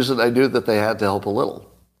same reason I knew that they had to help a little.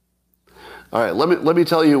 All right, let me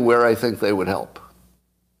tell you where I think they would help.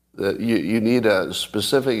 You need a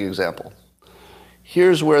specific example.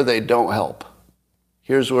 Here's where they don't help.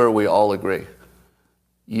 Here's where we all agree.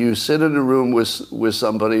 You sit in a room with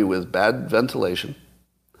somebody with bad ventilation,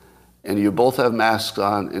 and you both have masks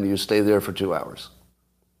on, and you stay there for 2 hours.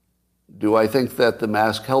 Do I think that the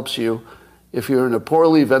mask helps you if you're in a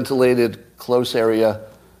poorly ventilated, close area?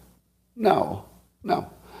 No.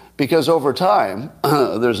 Because over time,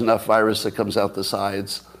 there's enough virus that comes out the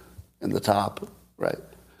sides and the top, right?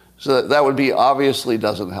 So that would be obviously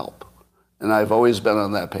doesn't help. And I've always been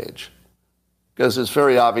on that page. Because it's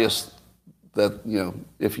very obvious that,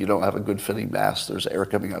 if you don't have a good fitting mask, there's air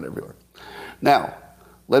coming out everywhere. Now,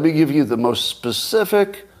 let me give you the most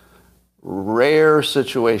specific, rare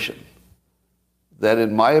situation that,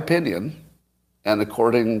 in my opinion, and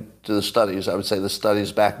according to the studies, I would say the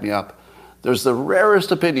studies back me up, there's the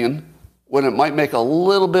rarest opinion when it might make a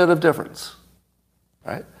little bit of difference,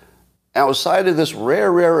 right? Outside of this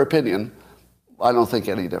rare opinion, I don't think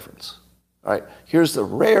any difference. All right, here's the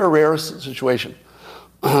rare situation.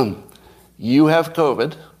 You have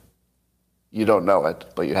COVID. You don't know it,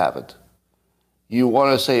 but you have it. You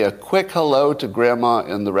want to say a quick hello to grandma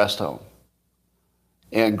in the rest home.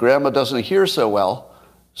 And grandma doesn't hear so well,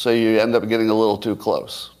 so you end up getting a little too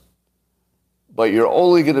close. But you're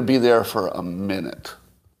only going to be there for a minute.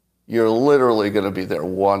 You're literally going to be there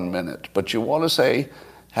 1 minute. But you want to say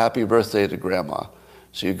happy birthday to grandma.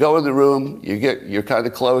 So you go in the room, you're kind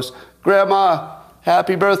of close. Grandma,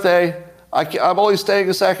 happy birthday. I'm only staying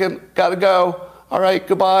a second. Got to go. All right,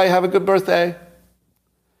 goodbye. Have a good birthday.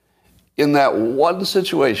 In that one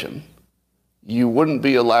situation, you wouldn't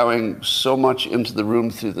be allowing so much into the room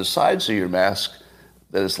through the sides of your mask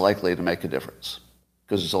that it's likely to make a difference,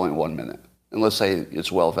 because it's only 1 minute. And let's say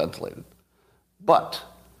it's well ventilated. But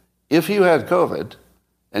if you had COVID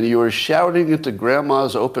and you were shouting into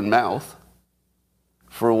grandma's open mouth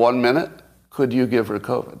for 1 minute, could you give her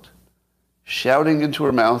COVID? Shouting into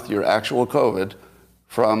her mouth your actual COVID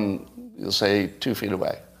from, say, 2 feet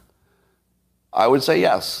away. I would say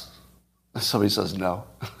yes. Somebody says no.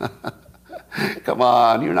 Come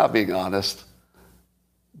on, you're not being honest.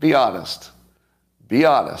 Be honest. Be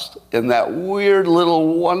honest. In that weird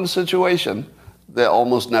little one situation that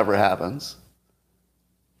almost never happens,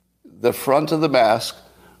 the front of the mask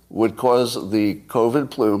would cause the COVID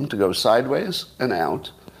plume to go sideways and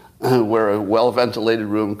out, where a well-ventilated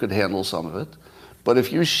room could handle some of it. But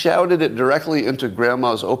if you shouted it directly into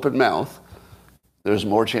grandma's open mouth, there's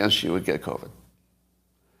more chance she would get COVID.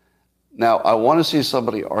 Now, I want to see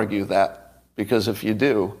somebody argue that, because if you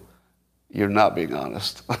do, you're not being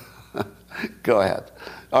honest. Go ahead.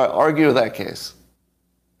 Argue that case.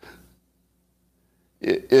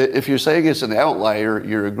 If you're saying it's an outlier,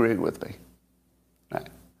 you're agreeing with me. Right.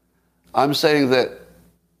 I'm saying that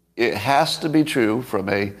it has to be true from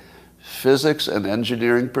a physics and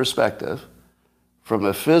engineering perspective. From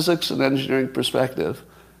a physics and engineering perspective,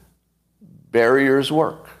 barriers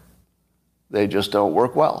work. They just don't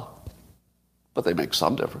work well, but they make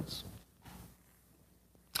some difference.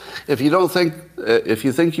 If you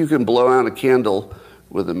think you can blow out a candle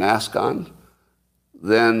with a mask on,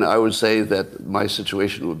 then I would say that my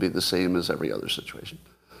situation would be the same as every other situation.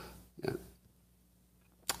 Yeah.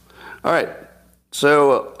 All right.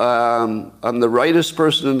 So I'm the rightest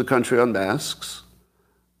person in the country on masks,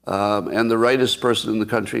 and the rightest person in the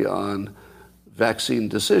country on vaccine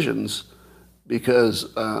decisions,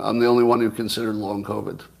 because I'm the only one who considered long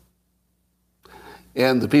COVID.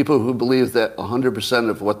 And the people who believe that 100%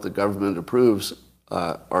 of what the government approves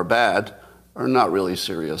are bad are not really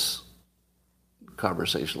serious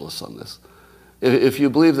conversationalists on this. If you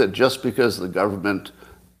believe that just because the government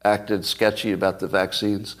acted sketchy about the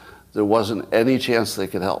vaccines, there wasn't any chance they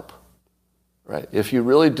could help, right? If you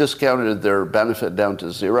really discounted their benefit down to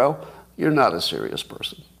zero, you're not a serious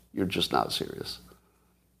person. You're just not serious.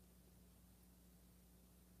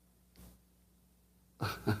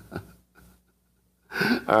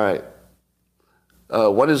 All right.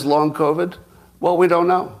 What is long COVID? Well, we don't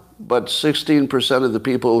know. But 16% of the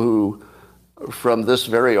people who, from this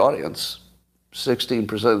very audience,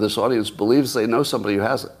 16% of this audience believes they know somebody who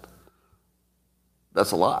has it.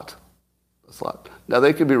 That's a lot. That's a lot. Now,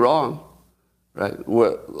 they could be wrong, right?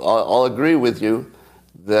 I'll agree with you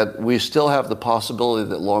that we still have the possibility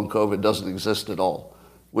that long COVID doesn't exist at all.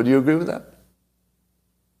 Would you agree with that?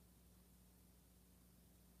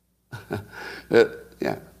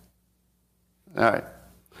 Yeah. All right.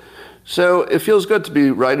 So it feels good to be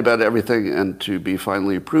right about everything and to be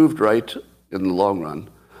finally proved right in the long run.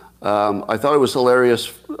 I thought it was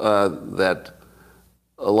hilarious that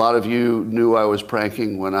a lot of you knew I was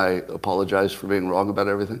pranking when I apologized for being wrong about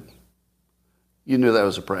everything. You knew that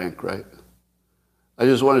was a prank, right? I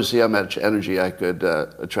just wanted to see how much energy I could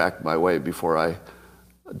attract my way before I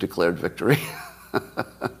declared victory.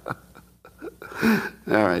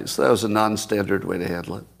 All right, so that was a non-standard way to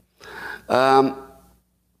handle it. All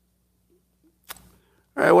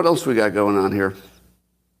right, what else we got going on here?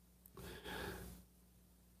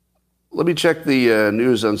 Let me check the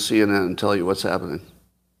news on CNN and tell you what's happening.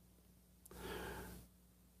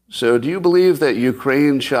 So, do you believe that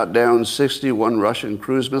Ukraine shot down 61 Russian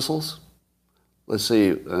cruise missiles? Let's see,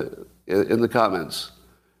 in the comments.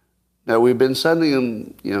 Now, we've been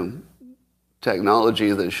sending them,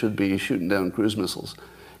 technology that should be shooting down cruise missiles.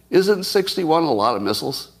 Isn't 61 a lot of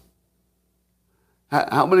missiles?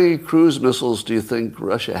 How many cruise missiles do you think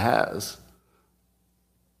Russia has?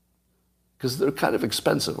 Because they're kind of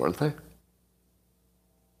expensive, aren't they?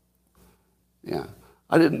 Yeah.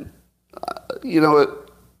 I didn't,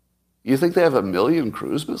 you think they have 1 million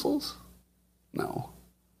cruise missiles? No.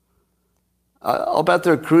 I'll bet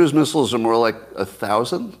their cruise missiles are more like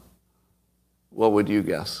 1,000. What would you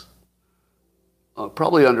guess?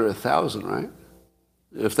 Probably under 1,000, right?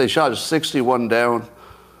 If they shot 61 down,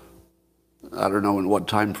 I don't know in what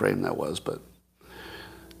time frame that was, but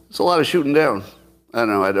it's a lot of shooting down. I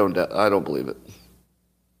don't know. I don't believe it.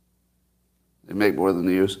 They make more than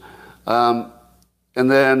they use. And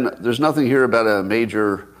then there's nothing here about a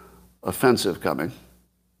major offensive coming,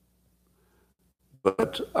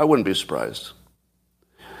 but I wouldn't be surprised.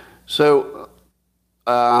 So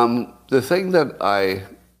the thing that I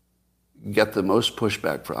get the most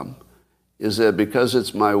pushback from is that because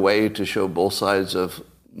it's my way to show both sides of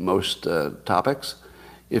most topics.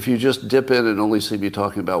 If you just dip in and only see me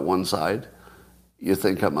talking about one side, you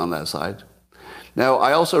think I'm on that side. Now,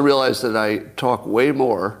 I also realize that I talk way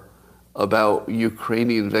more about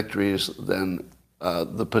Ukrainian victories than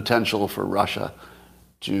the potential for Russia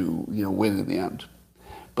to win in the end.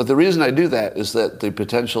 But the reason I do that is that the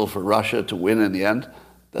potential for Russia to win in the end,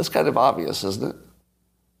 that's kind of obvious, isn't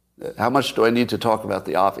it? How much do I need to talk about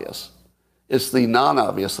the obvious? It's the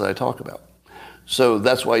non-obvious that I talk about. So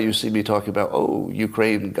that's why you see me talking about, oh,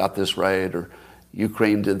 Ukraine got this right, or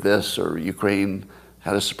Ukraine did this, or Ukraine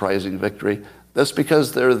had a surprising victory. That's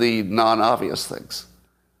because they're the non-obvious things.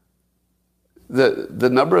 The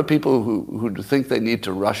number of people who think they need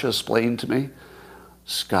to Russia-splain to me,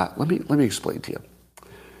 Scott, let me explain to you.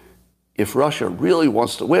 If Russia really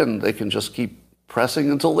wants to win, they can just keep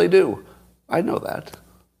pressing until they do. I know that.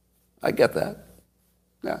 I get that.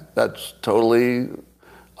 Yeah, that's totally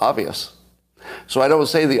obvious. So I don't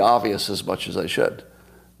say the obvious as much as I should.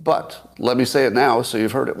 But let me say it now so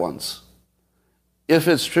you've heard it once. If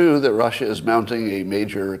it's true that Russia is mounting a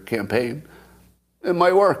major campaign, it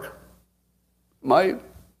might work. Might.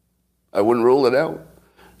 I wouldn't rule it out.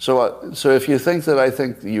 So if you think that I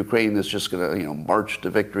think Ukraine is just going to march to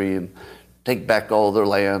victory and take back all their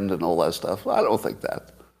land and all that stuff, I don't think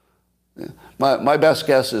that. Yeah. My best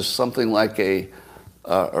guess is something like a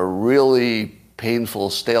really painful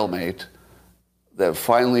stalemate that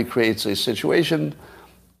finally creates a situation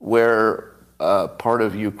where part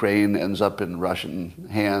of Ukraine ends up in Russian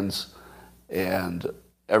hands and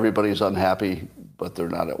everybody's unhappy, but they're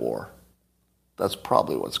not at war. That's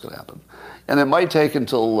probably what's going to happen. And it might take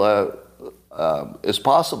until it's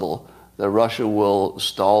possible that Russia will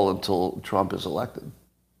stall until Trump is elected.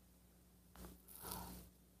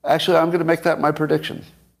 Actually, I'm going to make that my prediction.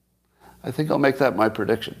 I think I'll make that my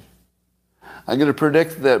prediction. I'm going to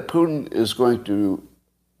predict that Putin is going to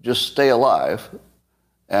just stay alive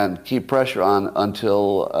and keep pressure on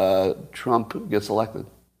until Trump gets elected.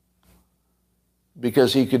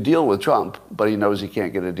 Because he could deal with Trump, but he knows he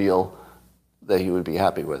can't get a deal that he would be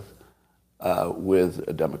happy with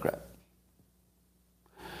a Democrat.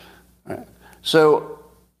 All right. So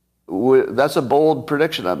that's a bold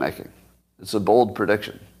prediction I'm making. It's a bold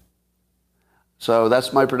prediction. So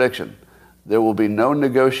that's my prediction. There will be no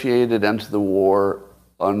negotiated end to the war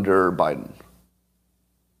under Biden.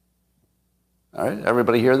 All right,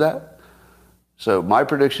 everybody hear that? So my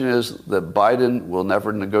prediction is that Biden will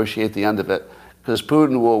never negotiate the end of it because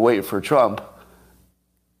Putin will wait for Trump.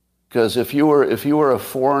 Because if you were a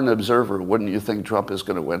foreign observer, wouldn't you think Trump is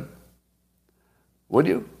going to win? Would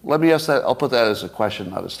you? Let me ask that. I'll put that as a question,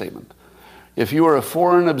 not a statement. If you were a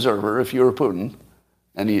foreign observer, if you were Putin,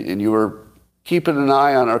 and you were keeping an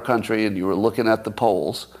eye on our country and you were looking at the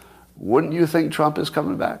polls, wouldn't you think Trump is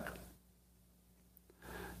coming back?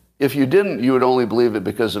 If you didn't, you would only believe it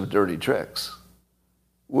because of dirty tricks,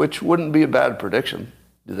 which wouldn't be a bad prediction,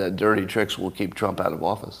 that dirty tricks will keep Trump out of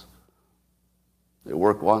office. It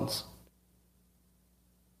worked once.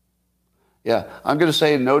 Yeah, I'm going to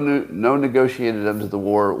say no negotiated end to the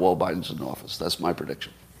war while Biden's in office. That's my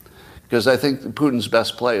prediction. Because I think Putin's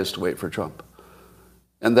best play is to wait for Trump.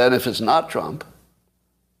 And then if it's not Trump,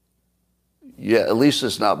 yeah, at least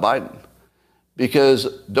it's not Biden. Because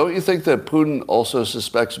don't you think that Putin also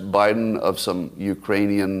suspects Biden of some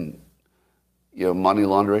Ukrainian, money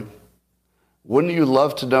laundering? Wouldn't you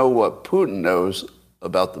love to know what Putin knows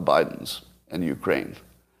about the Bidens and Ukraine?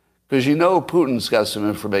 Because Putin's got some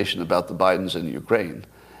information about the Bidens and Ukraine.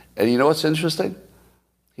 And you know what's interesting?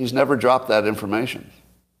 He's never dropped that information.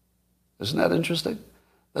 Isn't that interesting?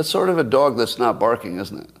 That's sort of a dog that's not barking,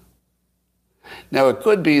 isn't it? Now, it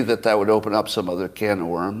could be that would open up some other can of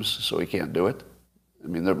worms, so he can't do it. I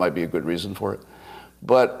mean, there might be a good reason for it.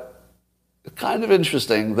 But it's kind of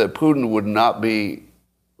interesting that Putin would not be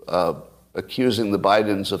accusing the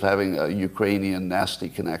Bidens of having a Ukrainian nasty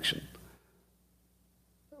connection.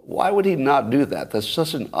 Why would he not do that? That's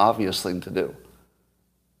such an obvious thing to do.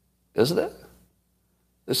 Isn't it?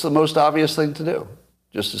 It's the most obvious thing to do.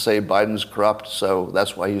 Just to say Biden's corrupt, so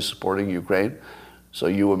that's why he's supporting Ukraine. So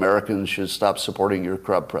you Americans should stop supporting your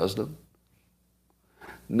corrupt president.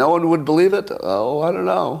 No one would believe it? Oh, I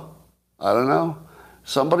don't know.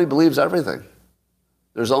 Somebody believes everything.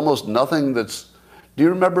 There's almost nothing that's... Do you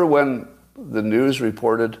remember when the news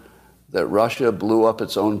reported that Russia blew up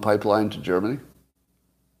its own pipeline to Germany?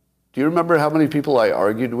 Do you remember how many people I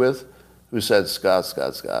argued with who said,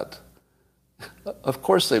 Scott. Of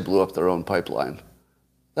course they blew up their own pipeline.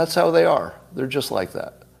 That's how they are. They're just like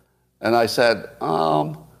that. And I said,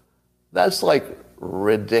 that's like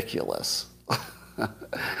ridiculous.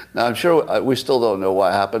 Now, I'm sure we still don't know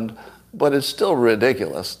what happened, But it's still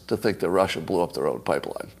ridiculous to think that Russia blew up their own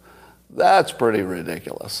pipeline. That's pretty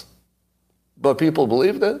ridiculous. But people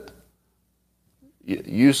believed it.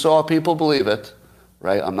 You saw people believe it,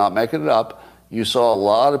 right? I'm not making it up. You saw a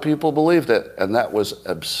lot of people believed it, and that was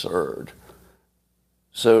absurd.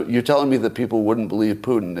 So you're telling me that people wouldn't believe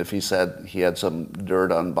Putin if he said he had some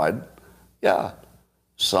dirt on Biden? Yeah,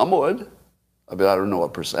 some would. I mean, I don't know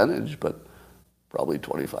what percentage, but probably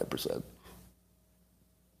 25%.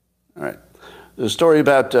 All right. There's a story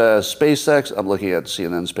about SpaceX. I'm looking at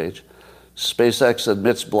CNN's page. SpaceX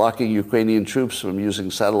admits blocking Ukrainian troops from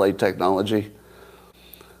using satellite technology.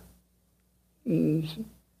 I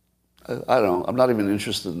don't know. I'm not even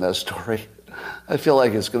interested in that story. I feel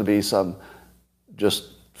like it's going to be some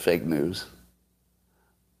just fake news.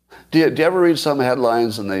 Do you ever read some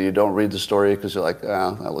headlines and then you don't read the story because you're like,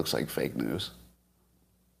 that looks like fake news?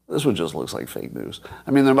 This one just looks like fake news.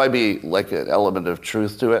 I mean, there might be like an element of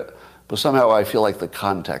truth to it, but somehow I feel like the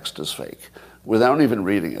context is fake. Without even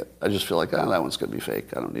reading it, I just feel like, that one's going to be fake.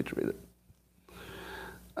 I don't need to read it.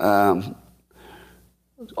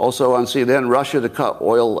 Also on CNN, Russia to cut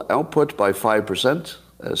oil output by 5%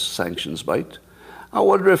 as sanctions bite. I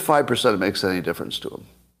wonder if 5% makes any difference to them.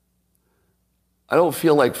 I don't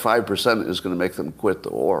feel like 5% is going to make them quit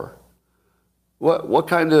the war. What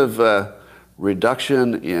kind of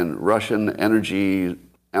reduction in Russian energy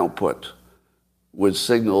output would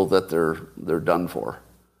signal that they're done for?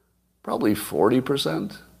 Probably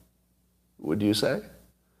 40%, would you say?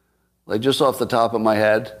 Like just off the top of my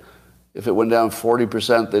head, if it went down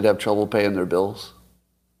 40%, they'd have trouble paying their bills.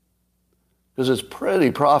 Because it's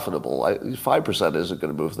pretty profitable. 5% isn't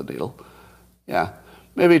going to move the needle. Yeah,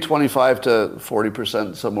 maybe 25 to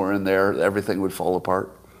 40%, somewhere in there, everything would fall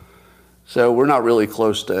apart. So we're not really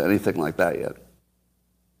close to anything like that yet.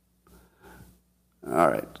 All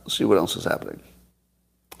right, let's see what else is happening.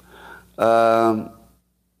 Blah,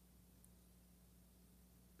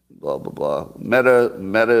 blah, blah.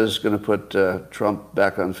 Meta is going to put Trump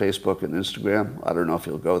back on Facebook and Instagram. I don't know if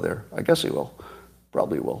he'll go there. I guess he will.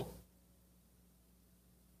 Probably will.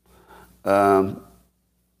 And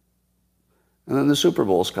then the Super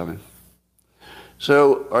Bowl is coming.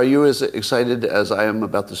 So are you as excited as I am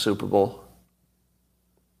about the Super Bowl?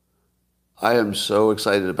 I am so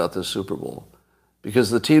excited about the Super Bowl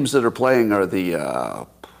because the teams that are playing are the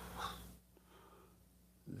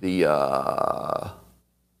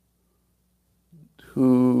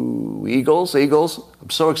Eagles. I'm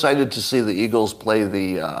so excited to see the Eagles play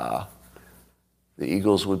the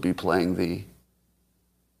Eagles would be playing the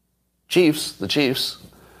Chiefs.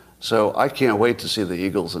 So I can't wait to see the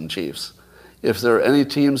Eagles and Chiefs. If there are any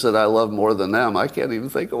teams that I love more than them, I can't even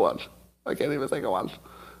think of one.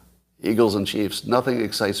 Eagles and Chiefs. Nothing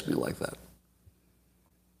excites me like that.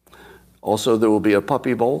 Also, there will be a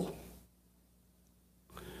Puppy Bowl.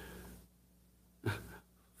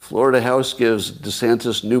 Florida House gives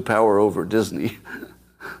DeSantis new power over Disney.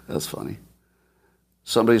 That's funny.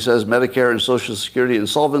 Somebody says Medicare and Social Security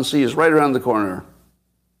insolvency is right around the corner.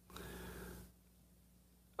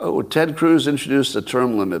 Oh, Ted Cruz introduced a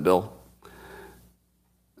term limit bill.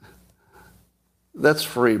 That's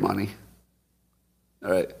free money.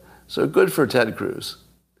 All right. So good for Ted Cruz.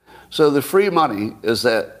 So the free money is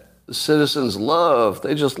that citizens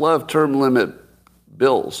they just love term limit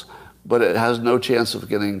bills, but it has no chance of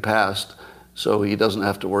getting passed, so he doesn't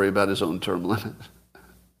have to worry about his own term limit.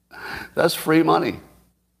 That's free money.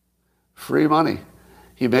 Free money.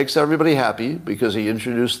 He makes everybody happy because he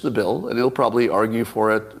introduced the bill, and he'll probably argue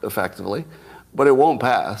for it effectively, but it won't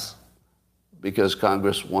pass because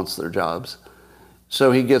Congress wants their jobs.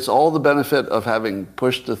 So he gets all the benefit of having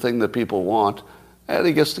pushed the thing that people want, and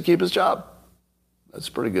he gets to keep his job. That's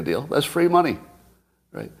a pretty good deal. That's free money,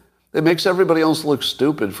 right? It makes everybody else look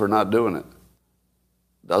stupid for not doing it.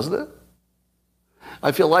 Doesn't it?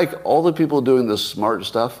 I feel like all the people doing this smart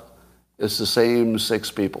stuff, it's the same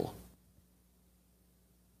 6 people.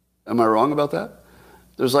 Am I wrong about that?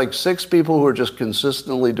 There's like 6 people who are just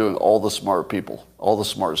consistently doing all the smart people, all the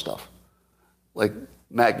smart stuff. Like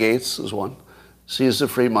Matt Gaetz is one. Sees the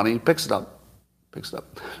free money, picks it up.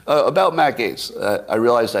 About Matt Gaetz, I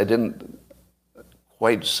realized I didn't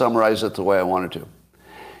quite summarize it the way I wanted to.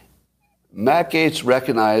 Matt Gaetz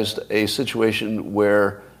recognized a situation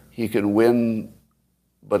where he can win,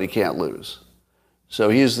 but he can't lose. So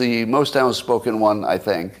he's the most outspoken one, I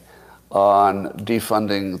think, on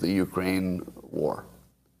defunding the Ukraine war.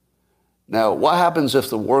 Now, what happens if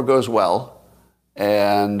the war goes well,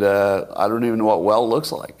 and I don't even know what well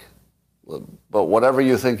looks like, but whatever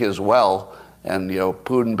you think is well, and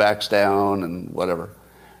Putin backs down and whatever,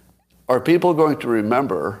 are people going to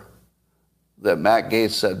remember that Matt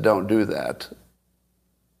Gaetz said don't do that,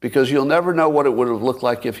 because you'll never know what it would have looked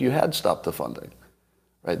like if you had stopped the funding.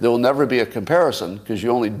 Right? There will never be a comparison because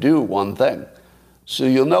you only do one thing. So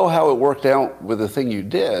you'll know how it worked out with the thing you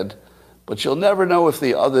did, but you'll never know if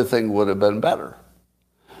the other thing would have been better.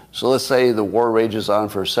 So let's say the war rages on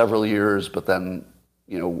for several years, but then,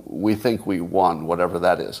 we think we won, whatever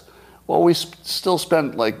that is. Well, we still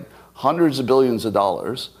spent like hundreds of billions of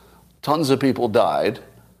dollars. Tons of people died.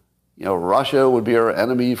 Russia would be our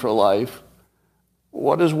enemy for life.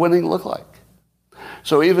 What does winning look like?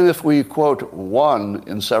 So even if we, quote, won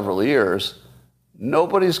in several years,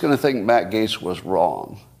 nobody's going to think Matt Gaetz was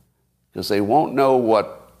wrong because they won't know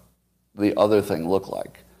what the other thing looked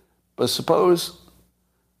like. But suppose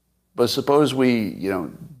we,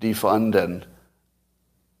 defund and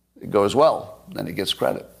it goes well, then he gets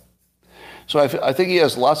credit. So I think he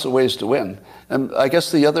has lots of ways to win. And I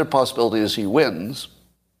guess the other possibility is he wins.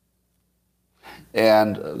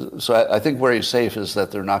 And so I think where he's safe is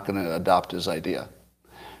that they're not going to adopt his idea.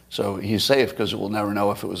 So he's safe because we'll never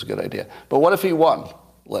know if it was a good idea. But what if he won?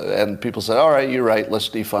 And people said, all right, you're right, let's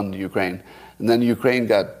defund Ukraine. And then Ukraine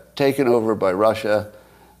got taken over by Russia,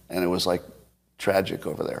 and it was like tragic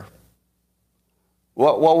over there.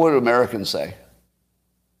 What would Americans say?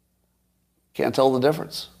 Can't tell the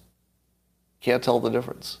difference. Can't tell the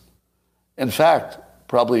difference. In fact,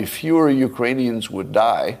 probably fewer Ukrainians would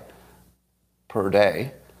die per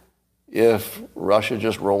day if Russia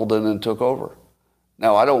just rolled in and took over.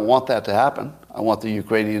 Now, I don't want that to happen. I want the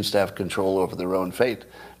Ukrainians to have control over their own fate.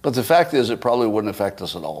 But the fact is, it probably wouldn't affect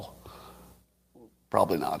us at all.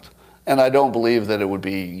 Probably not. And I don't believe that it would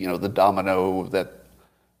be, the domino that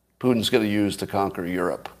Putin's going to use to conquer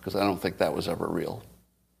Europe, because I don't think that was ever real.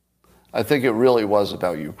 I think it really was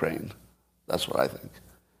about Ukraine. That's what I think.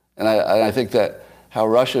 And I think that how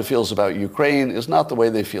Russia feels about Ukraine is not the way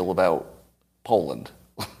they feel about Poland.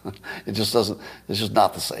 It's just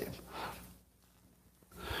not the same.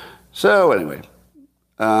 So anyway,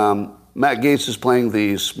 Matt Gaetz is playing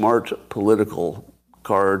the smart political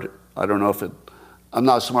card. I don't know if I'm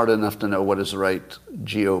not smart enough to know what is the right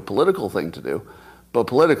geopolitical thing to do, but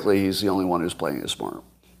politically he's the only one who's playing it smart.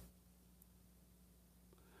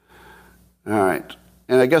 All right.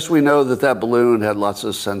 And I guess we know that balloon had lots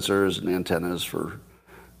of sensors and antennas for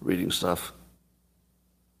reading stuff.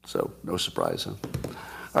 So no surprise, huh?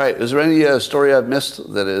 All right. Is there any story I've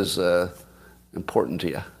missed that is important to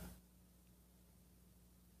you?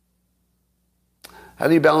 How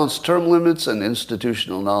do you balance term limits and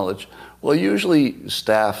institutional knowledge? Well, usually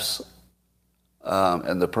staffs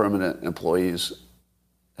and the permanent employees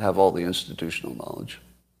have all the institutional knowledge.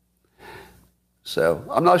 So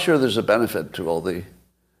I'm not sure there's a benefit to all the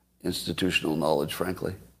institutional knowledge,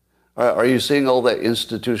 frankly. Are you seeing all that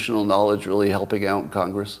institutional knowledge really helping out in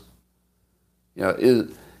Congress?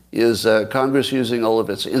 Is Congress using all of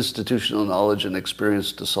its institutional knowledge and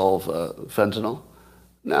experience to solve fentanyl?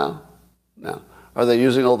 No. Are they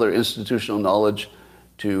using all their institutional knowledge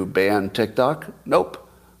to ban TikTok? Nope.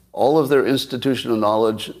 All of their institutional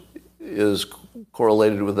knowledge is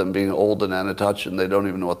correlated with them being old and out of touch, and they don't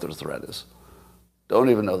even know what their threat is. Don't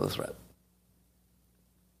even know the threat.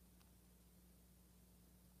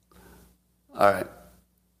 All right.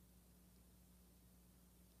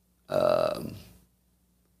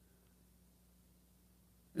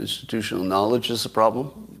 Institutional knowledge is the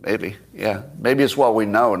problem? Maybe, yeah. Maybe it's what we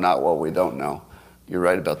know, not what we don't know. You're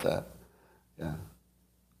right about that. Yeah.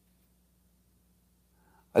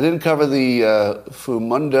 I didn't cover the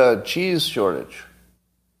Famunda cheese shortage.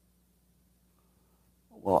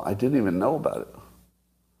 Well, I didn't even know about it.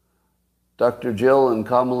 Dr. Jill and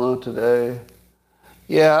Kamala today.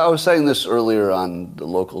 Yeah, I was saying this earlier on the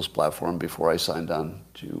Locals platform before I signed on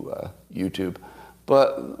to YouTube.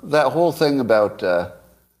 But that whole thing about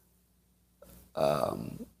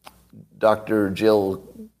Dr. Jill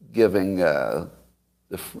giving the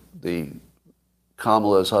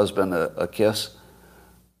Kamala's husband a kiss,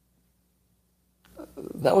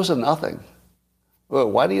 that was a nothing. Well,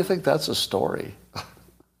 why do you think that's a story?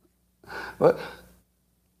 What?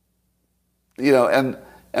 And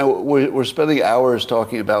we're spending hours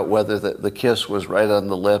talking about whether the kiss was right on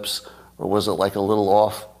the lips or was it like a little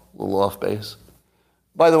off base.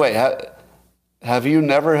 By the way, have you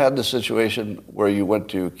never had the situation where you went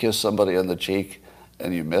to kiss somebody on the cheek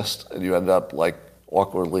and you missed and you ended up like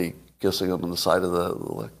awkwardly kissing them on the side of the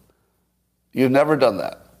lip? You've never done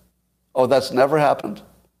that? Oh, that's never happened?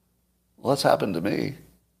 Well, that's happened to me.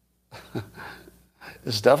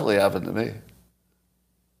 It's definitely happened to me.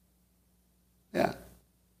 Yeah.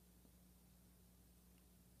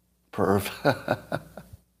 Perv.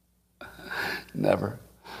 Never.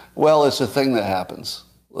 Well, it's a thing that happens.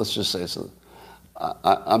 Let's just say so.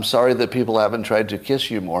 I'm sorry that people haven't tried to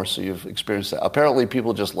kiss you more, so you've experienced that. Apparently,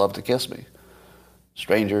 people just love to kiss me.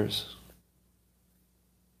 Strangers,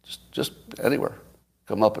 just anywhere.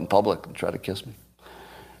 Come up in public and try to kiss me.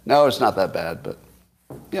 No, it's not that bad, but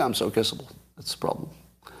yeah, I'm so kissable. That's the problem.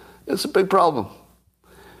 It's a big problem.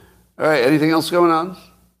 All right, anything else going on?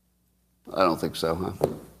 I don't think so, huh?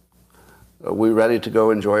 Are we ready to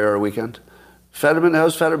go enjoy our weekend? Fetterman,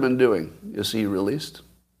 how's Fetterman doing? Is he released?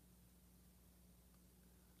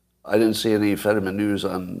 I didn't see any Fetterman news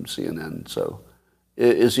on CNN, so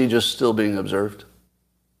is he just still being observed?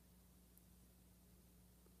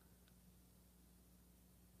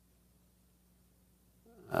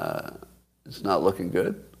 It's not looking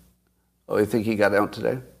good. Oh, you think he got out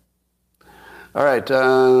today? All right.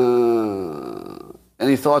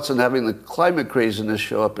 Any thoughts on having the climate craziness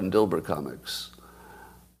show up in Dilbert Comics?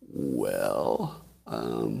 Well,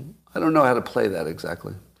 I don't know how to play that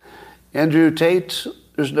exactly. Andrew Tate,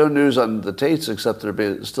 there's no news on the Tates except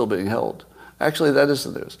they're still being held. Actually, that is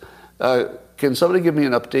the news. Can somebody give me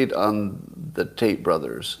an update on the Tate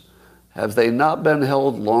brothers? Have they not been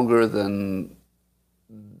held longer than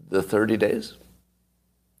the 30 days?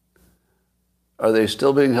 Are they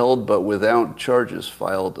still being held but without charges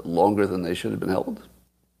filed longer than they should have been held?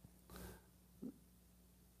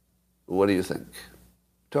 What do you think?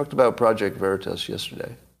 Talked about Project Veritas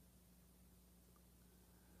yesterday.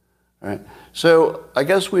 All right. So I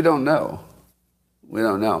guess we don't know. We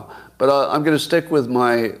don't know. But I'm going to stick with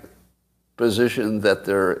my position that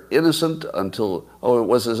they're innocent until, it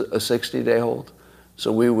was a 60-day hold?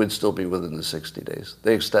 So we would still be within the 60 days.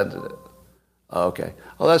 They extended it. Oh, okay.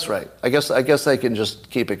 Oh, that's right. I guess they can just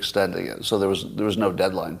keep extending it. So there was no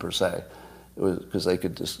deadline per se. It was because they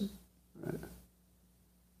could just. Right.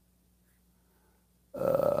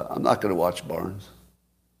 I'm not going to watch Barnes.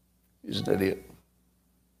 He's an idiot.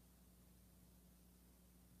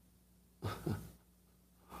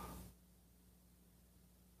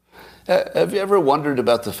 Have you ever wondered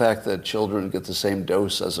about the fact that children get the same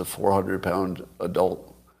dose as a 400-pound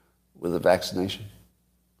adult with a vaccination?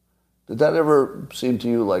 Did that ever seem to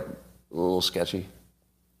you like a little sketchy?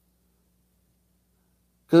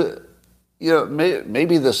 'Cause,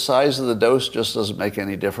 maybe the size of the dose just doesn't make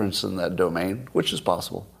any difference in that domain, which is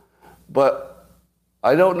possible. But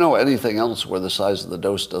I don't know anything else where the size of the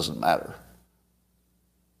dose doesn't matter.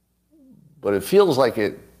 But it feels like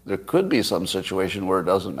there could be some situation where it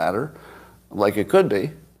doesn't matter, like it could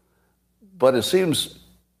be, but it seems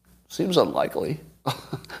unlikely,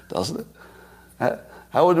 doesn't it?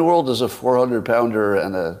 How in the world does a 400-pounder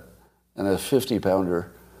and a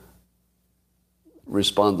 50-pounder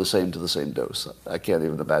respond the same to the same dose? I can't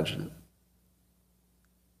even imagine it.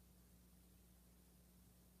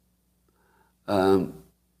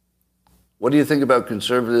 What do you think about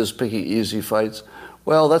conservatives picking easy fights?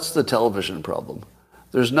 Well, that's the television problem.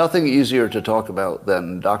 There's nothing easier to talk about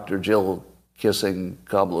than Dr. Jill kissing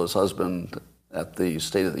Kamala's husband at the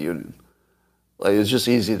State of the Union. Like, it's just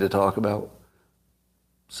easy to talk about.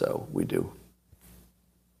 So we do.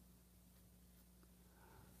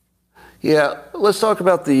 Yeah, let's talk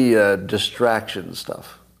about the distraction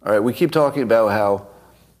stuff. All right, we keep talking about how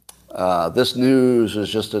this news is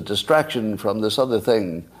just a distraction from this other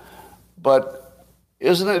thing. But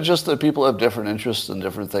isn't it just that people have different interests in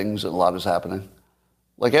different things and a lot is happening?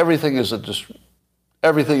 Like everything is a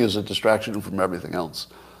distraction from everything else.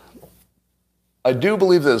 I do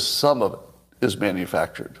believe that some of it is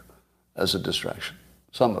manufactured as a distraction.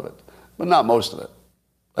 Some of it, but not most of it.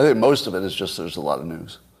 I think most of it is just there's a lot of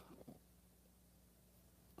news.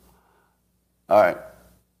 All right.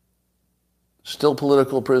 Still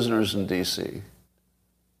political prisoners in D.C.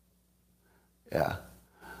 Yeah.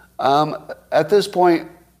 At this point,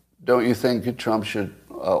 don't you think Trump should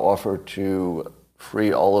offer to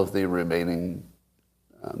free all of the remaining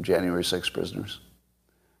January 6th prisoners?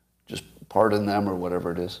 Just pardon them or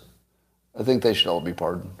whatever it is. I think they should all be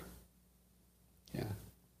pardoned. Yeah.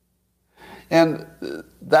 And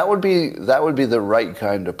that would be the right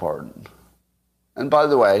kind of pardon. And by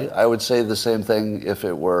the way, I would say the same thing if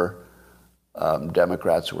it were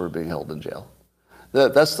Democrats who were being held in jail.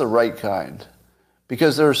 That's the right kind.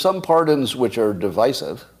 Because there are some pardons which are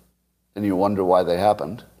divisive, and you wonder why they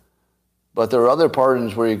happened. But there are other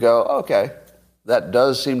pardons where you go, okay, that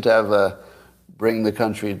does seem to have a bring the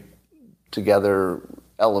country together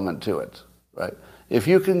element to it, right? If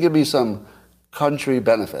you can give me some country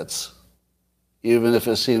benefits, even if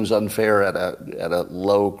it seems unfair at a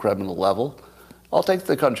low criminal level, I'll take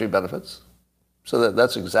the country benefits. So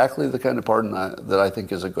that's exactly the kind of pardon that I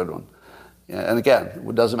think is a good one. And again,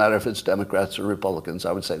 it doesn't matter if it's Democrats or Republicans.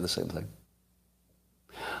 I would say the same thing.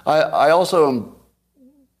 I also am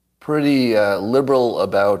pretty liberal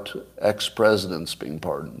about ex-presidents being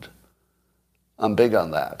pardoned. I'm big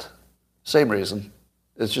on that. Same reason.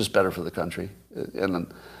 It's just better for the country.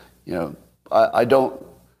 And, you know, I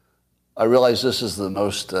realize this is the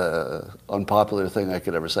most unpopular thing I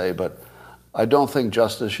could ever say, but I don't think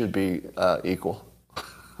justice should be equal.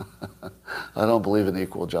 I don't believe in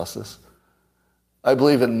equal justice. I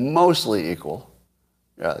believe in mostly equal.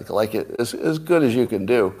 Yeah, like it as good as you can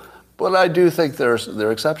do. But I do think there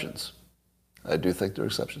are exceptions. I do think there are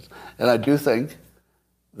exceptions. And I do think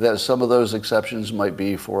that some of those exceptions might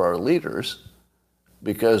be for our leaders,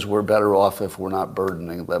 because we're better off if we're not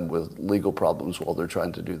burdening them with legal problems while they're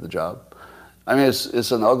trying to do the job. I mean,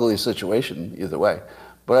 it's an ugly situation either way.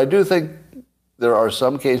 But I do think there are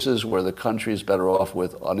some cases where the country is better off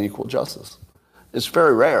with unequal justice. It's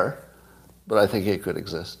very rare, but I think it could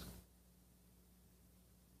exist.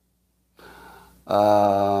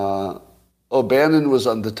 O'Bannon was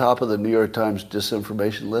on the top of the New York Times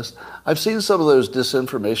disinformation list. I've seen some of those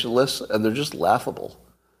disinformation lists, and they're just laughable.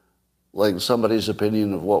 Like somebody's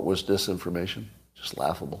opinion of what was disinformation. Just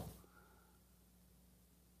laughable.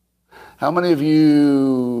 How many of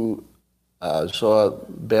you saw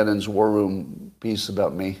Bannon's War Room piece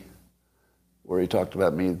about me, where he talked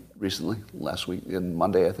about me recently, last week,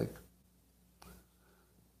 Monday, I think?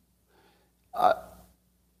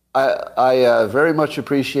 I very much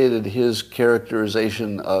appreciated his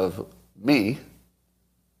characterization of me,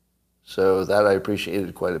 so that I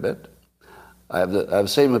appreciated quite a bit. I have the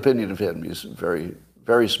same opinion of him. He's very,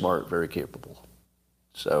 very smart, very capable.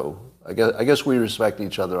 So I guess we respect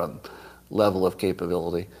each other on level of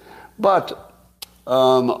capability. But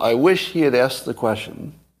I wish he had asked the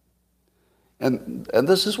question, and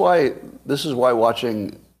this is why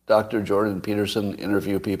watching Dr. Jordan Peterson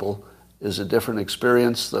interview people is a different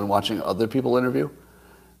experience than watching other people interview.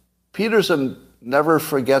 Peterson never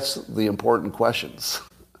forgets the important questions.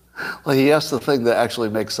 Like, he asks the thing that actually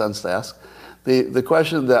makes sense to ask. The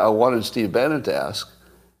question that I wanted Steve Bannon to ask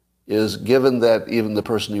is, given that even the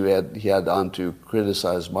person he had on to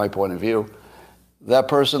criticize my point of view, that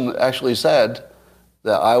person actually said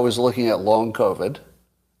that I was looking at long COVID,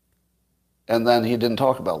 and then he didn't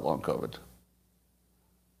talk about long COVID.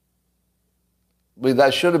 I mean,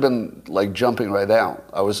 that should have been like jumping right out.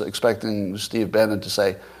 I was expecting Steve Bannon to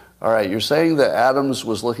say, all right, you're saying that Adams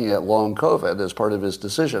was looking at long COVID as part of his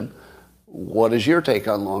decision. What is your take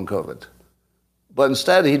on long COVID? But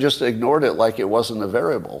instead, he just ignored it like it wasn't a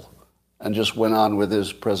variable and just went on with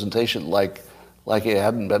his presentation like it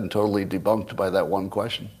hadn't been totally debunked by that one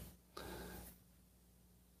question.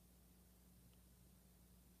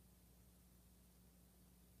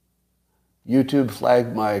 YouTube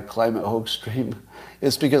flagged my climate hoax stream.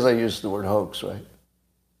 It's because I used the word hoax, right?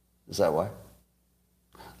 Is that why?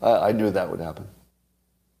 I knew that would happen.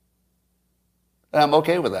 And I'm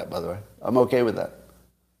okay with that, by the way. I'm okay with that.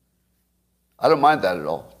 I don't mind that at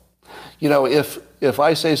all. You know, if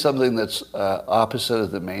I say something that's opposite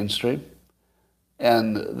of the mainstream,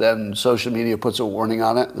 and then social media puts a warning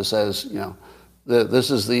on it that says, you know,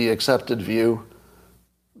 this is the accepted view,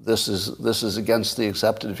 this is against the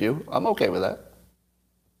accepted view, I'm okay with that.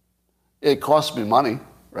 It costs me money,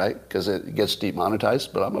 right? Because it gets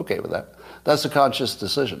demonetized, but I'm okay with that. That's a conscious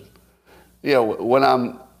decision. You know,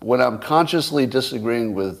 when I'm consciously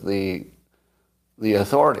disagreeing with the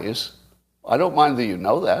authorities, I don't mind that you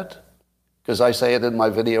know that, because I say it in my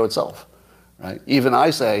video itself, right? Even I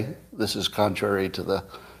say this is contrary to the,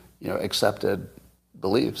 you know, accepted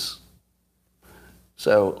beliefs.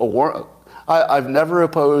 So I've never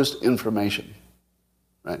opposed information,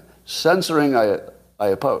 right? Censoring I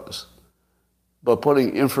oppose, but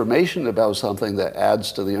putting information about something that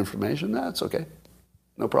adds to the information, that's okay,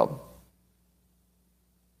 no problem.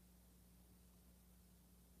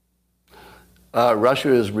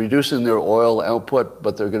 Russia is reducing their oil output,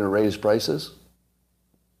 but they're going to raise prices?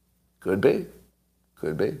 Could be.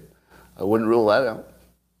 Could be. I wouldn't rule that out.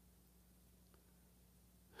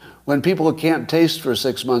 When people can't taste for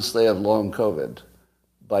 6 months, they have long COVID,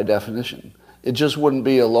 by definition. It just wouldn't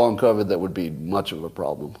be a long COVID that would be much of a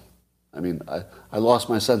problem. I mean, I lost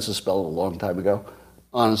my sense of smell a long time ago.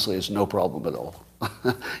 Honestly, it's no problem at all.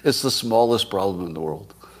 It's the smallest problem in the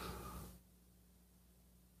world.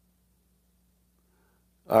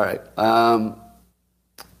 All right.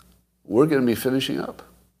 We're going to be finishing up.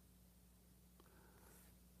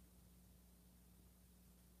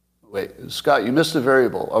 Wait, Scott, you missed a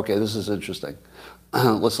variable. Okay, this is interesting.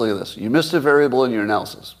 Let's look at this. You missed a variable in your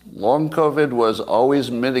analysis. Long COVID was always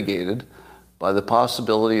mitigated by the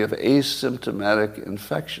possibility of asymptomatic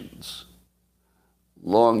infections.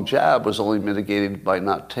 Long jab was only mitigated by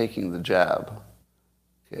not taking the jab.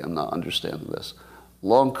 Okay, I'm not understanding this.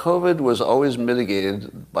 Long COVID was always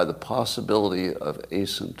mitigated by the possibility of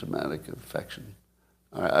asymptomatic infection.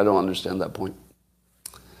 All right, I don't understand that point.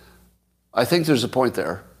 I think there's a point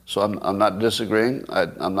there, so I'm not disagreeing.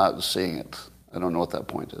 I'm not seeing it. I don't know what that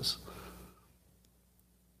point is.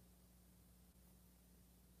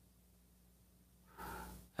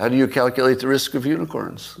 How do you calculate the risk of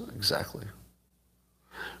unicorns? Exactly.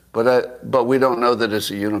 But we don't know that it's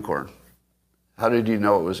a unicorn. How did you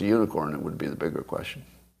know it was a unicorn? It would be the bigger question.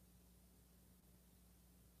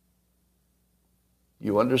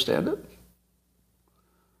 You understand it?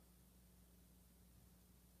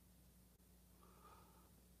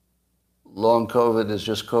 Long COVID is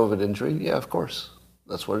just COVID injury? Yeah, of course.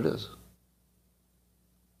 That's what it is.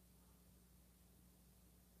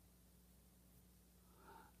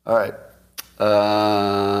 All right.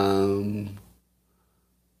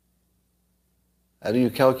 How do you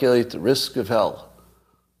calculate the risk of hell?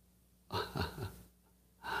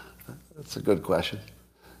 That's a good question.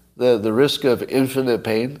 The risk of infinite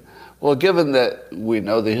pain? Well, given that we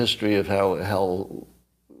know the history of how hell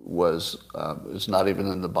was, it's not even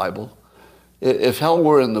in the Bible. If hell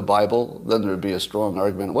were in the Bible, then there would be a strong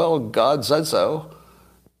argument, well, God said so.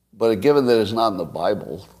 But given that it's not in the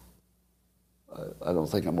Bible, I don't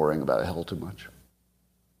think I'm worrying about hell too much.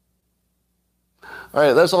 All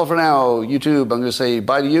right, that's all for now. YouTube, I'm going to say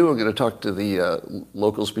bye to you. I'm going to talk to the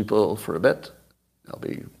locals people for a bit. I'll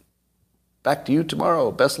be back to you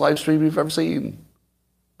tomorrow. Best live stream you've ever seen.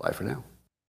 Bye for now.